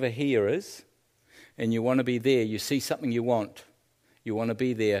here, wherever here is, and you want to be there, you see something you want to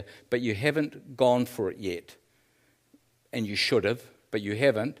be there, but you haven't gone for it yet, and you should have, but you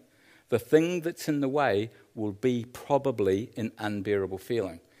haven't, the thing that's in the way will be probably an unbearable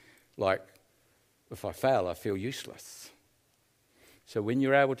feeling. Like, if I fail, I feel useless. So when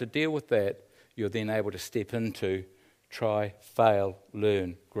you're able to deal with that, you're then able to step into try, fail,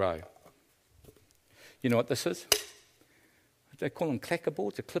 learn, grow. You know what this is? They call them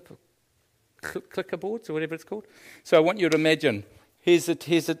clackerboards, clicker boards or whatever it's called. So I want you to imagine, here's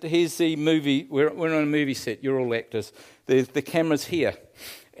the movie, we're on a movie set, you're all actors. The camera's here.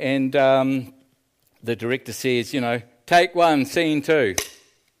 And the director says, take one, scene two.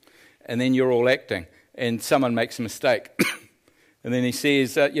 And then you're all acting. And someone makes a mistake. And then he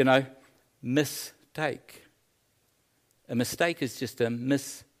says, mistake. A mistake is just a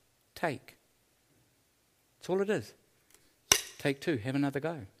mistake. take. That's all it is. Take two, have another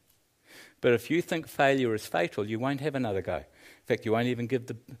go. But if you think failure is fatal, you won't have another go. In fact, you won't even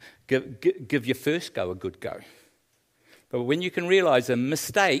give your first go a good go. But when you can realize a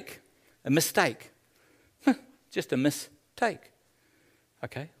mistake, just a mistake.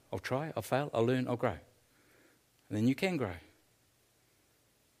 Okay, I'll try, I'll fail, I'll learn, I'll grow. And then you can grow.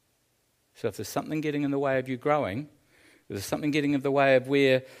 So if there's something getting in the way of you growing, if there's something getting in the way of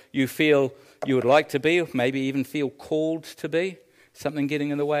where you feel you would like to be, or maybe even feel called to be, something getting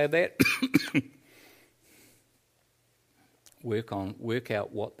in the way of that, work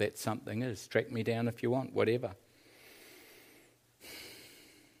out what that something is. Track me down if you want, whatever.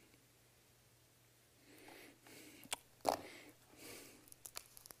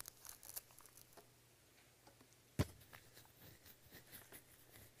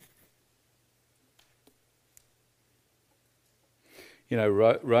 You know,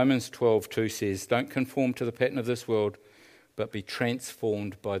 Romans 12:2 says, don't conform to the pattern of this world, but be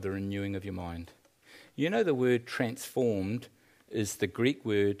transformed by the renewing of your mind. You know, the word transformed is the Greek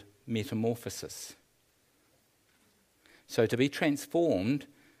word metamorphosis. So to be transformed,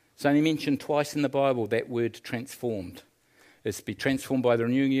 it's only mentioned twice in the Bible, that word transformed. It's to be transformed by the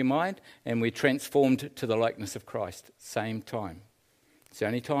renewing of your mind, and we're transformed to the likeness of Christ, same time. It's the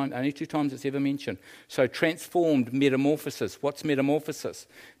only two times it's ever mentioned. So transformed, metamorphosis. What's metamorphosis?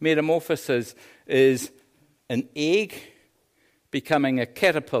 Metamorphosis is an egg becoming a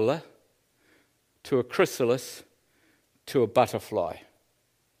caterpillar to a chrysalis to a butterfly.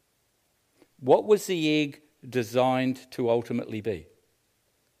 What was the egg designed to ultimately be?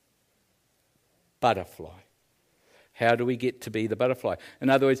 Butterfly. How do we get to be the butterfly? In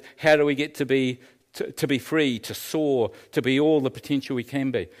other words, how do we get to be free, to soar, to be all the potential we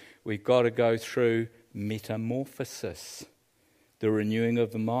can be? We've got to go through metamorphosis, the renewing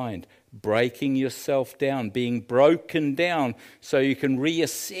of the mind, breaking yourself down, being broken down so you can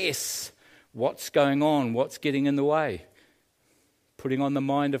reassess what's going on, what's getting in the way. Putting on the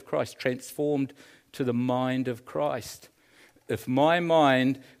mind of Christ, transformed to the mind of Christ. If my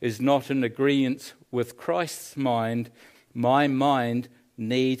mind is not in agreement with Christ's mind, my mind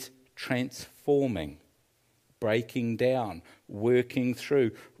needs transforming, breaking down, working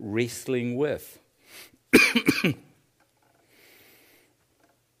through, wrestling with.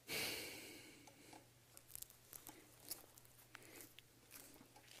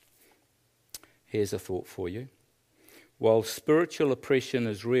 Here's a thought for you. While spiritual oppression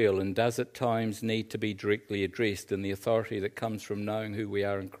is real and does at times need to be directly addressed in the authority that comes from knowing who we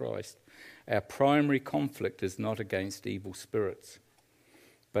are in Christ, our primary conflict is not against evil spirits,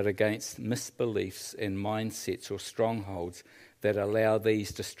 but against misbeliefs and mindsets or strongholds that allow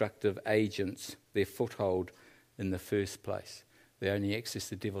these destructive agents their foothold in the first place. The only access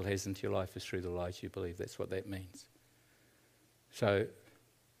the devil has into your life is through the lies you believe. That's what that means. So,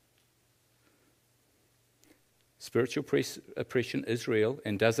 spiritual oppression is real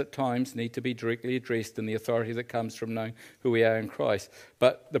and does at times need to be directly addressed in the authority that comes from knowing who we are in Christ.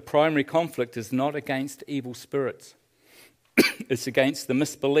 But the primary conflict is not against evil spirits. It's against the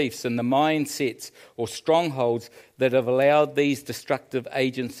misbeliefs and the mindsets or strongholds that have allowed these destructive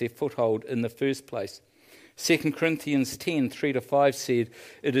agents their foothold in the first place. 2 Corinthians 10:3-5 said,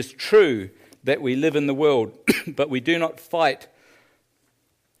 "It is true that we live in the world, but we do not fight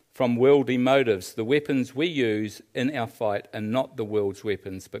from worldly motives. The weapons we use in our fight are not the world's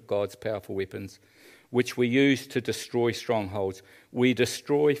weapons, but God's powerful weapons, which we use to destroy strongholds. We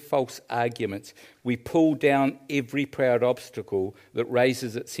destroy false arguments. We pull down every proud obstacle that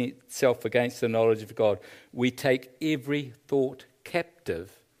raises itself against the knowledge of God. We take every thought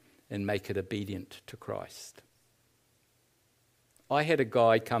captive and make it obedient to Christ." I had a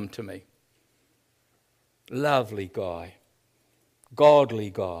guy come to me. Lovely guy. Godly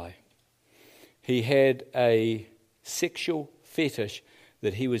guy. He had a sexual fetish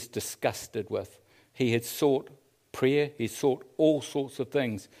that he was disgusted with. He had sought prayer, he sought all sorts of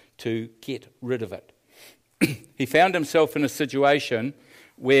things to get rid of it. He found himself in a situation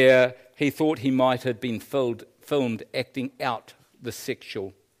where he thought he might have been filmed acting out the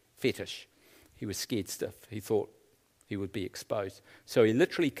sexual fetish. He was scared stiff. He thought he would be exposed. So he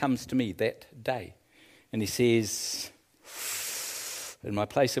literally comes to me that day and he says, "In my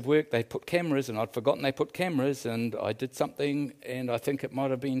place of work, they put cameras, and I'd forgotten they put cameras, and I did something, and I think it might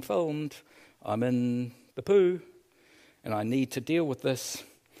have been filmed. I'm in the poo, and I need to deal with this."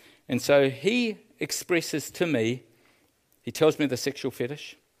 And so he expresses to me, he tells me the sexual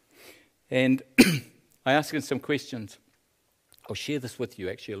fetish, and I ask him some questions. I'll share this with you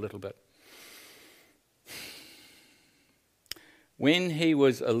actually a little bit. When he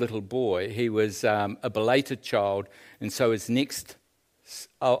was a little boy, he was a belated child, and so his next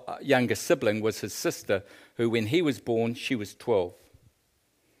younger sibling was his sister, who when he was born, she was 12.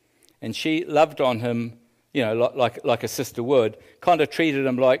 And she loved on him, like a sister would, kind of treated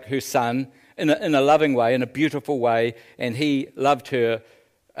him like her son in a loving way, in a beautiful way, and he loved her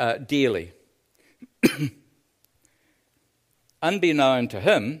dearly. Unbeknown to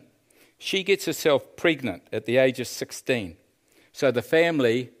him, she gets herself pregnant at the age of 16. So the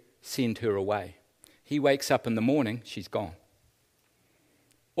family send her away. He wakes up in the morning, she's gone.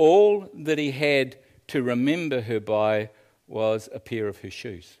 All that he had to remember her by was a pair of her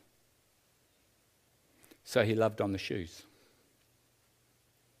shoes. So he loved on the shoes.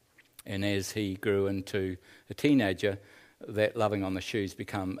 And as he grew into a teenager, that loving on the shoes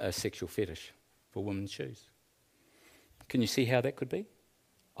became a sexual fetish for women's shoes. Can you see how that could be?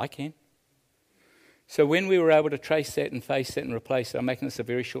 I can. So when we were able to trace that and face that and replace it, I'm making this a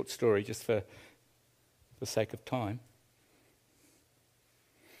very short story just for the sake of time.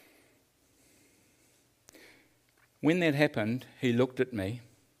 When that happened, he looked at me.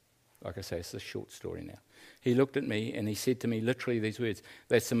 Like I say, it's a short story now. He looked at me and he said to me literally these words,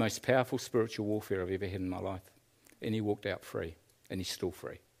 "That's the most powerful spiritual warfare I've ever had in my life." And he walked out free, and he's still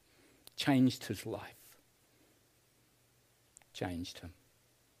free. Changed his life. Changed him.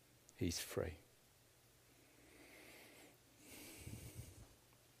 He's free.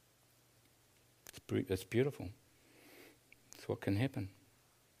 It's beautiful. It's what can happen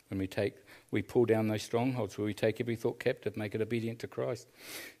when we pull down those strongholds, where we take every thought captive, make it obedient to Christ.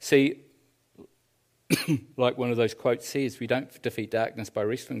 See, like one of those quotes says, we don't defeat darkness by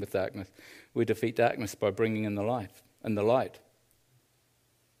wrestling with darkness. We defeat darkness by bringing in the light.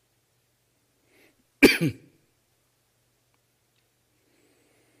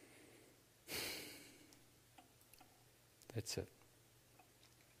 That's it.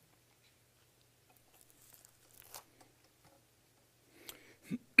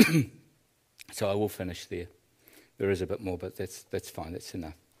 So I will finish there. There is a bit more, but that's fine. That's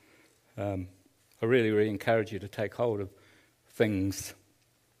enough. I really, really encourage you to take hold of things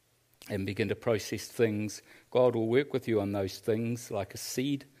and begin to process things. God will work with you on those things like a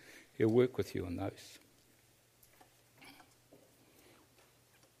seed. He'll work with you on those.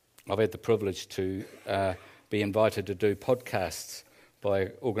 I've had the privilege to be invited to do podcasts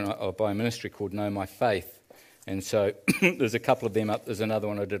by a ministry called Know My Faith. And so there's a couple of them up. There's another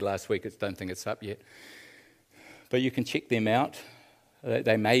one I did last week. I don't think it's up yet. But you can check them out.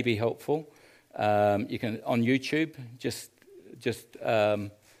 They may be helpful. You can, on YouTube, just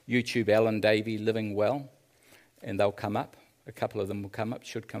YouTube Alan Davey Living Well, and they'll come up. A couple of them will come up,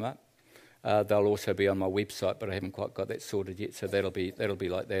 should come up. They'll also be on my website, but I haven't quite got that sorted yet, so that'll be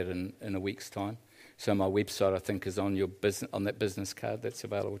like that in a week's time. So my website, I think, is on on that business card. That's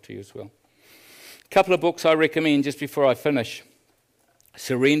available to you as well. A couple of books I recommend just before I finish.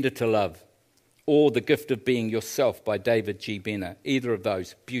 Surrender to Love, or The Gift of Being Yourself by David G. Benner. Either of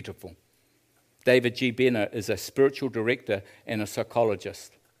those, beautiful. David G. Benner is a spiritual director and a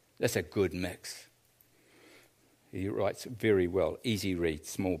psychologist. That's a good mix. He writes very well. Easy read,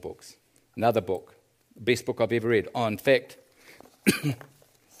 small books. Another book, best book I've ever read. Oh, in fact,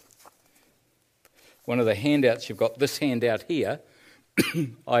 one of the handouts, you've got this handout here.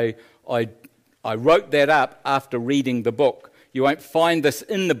 I wrote that up after reading the book. You won't find this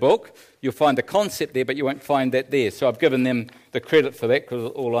in the book. You'll find the concept there, but you won't find that there. So I've given them the credit for that,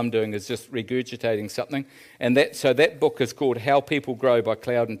 because all I'm doing is just regurgitating something. And that book is called How People Grow by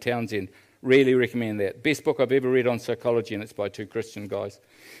Cloud and Townsend. Really recommend that. Best book I've ever read on psychology, and it's by two Christian guys.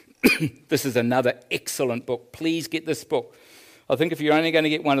 This is another excellent book. Please get this book. I think if you're only going to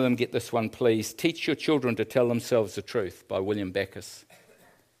get one of them, get this one, please. Teach Your Children to Tell Themselves the Truth by William Backus.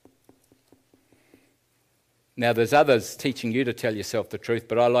 Now, there's others teaching you to tell yourself the truth,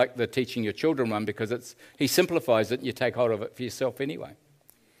 but I like the Teaching Your Children one because he simplifies it and you take hold of it for yourself anyway.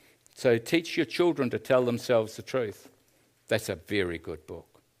 So teach your children to tell themselves the truth. That's a very good book.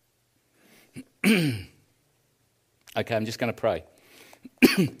 Okay, I'm just going to pray.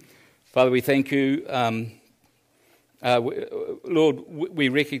 Father, we thank you. Lord, we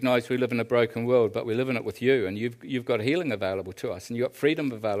recognise we live in a broken world, but we live in it with you, and you've got healing available to us, and you've got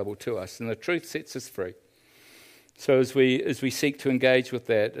freedom available to us, and the truth sets us free. So as we seek to engage with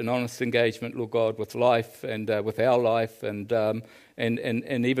that, an honest engagement, Lord God, with life and with our life, and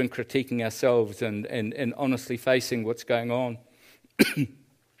even critiquing ourselves and honestly facing what's going on,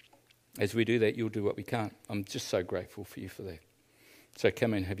 as we do that, you'll do what we can't. I'm just so grateful for you for that. So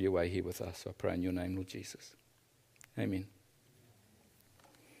come and have your way here with us. I pray in your name, Lord Jesus. Amen.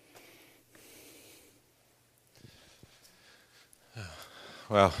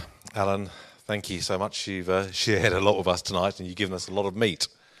 Well, Alan, thank you so much. You've shared a lot with us tonight, and you've given us a lot of meat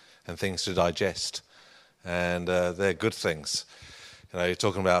and things to digest. And they're good things. You know, you're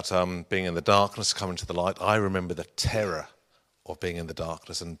talking about being in the darkness, coming to the light. I remember the terror of being in the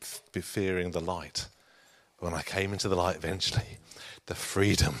darkness and fearing the light. When I came into the light eventually, the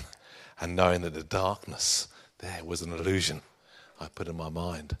freedom and knowing that the darkness there was an illusion I put in my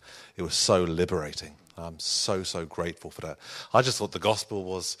mind. It was so liberating. I'm so, so grateful for that. I just thought the gospel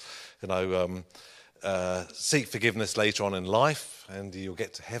was, you know, seek forgiveness later on in life and you'll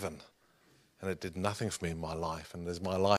get to heaven. And it did nothing for me in my life. And as my life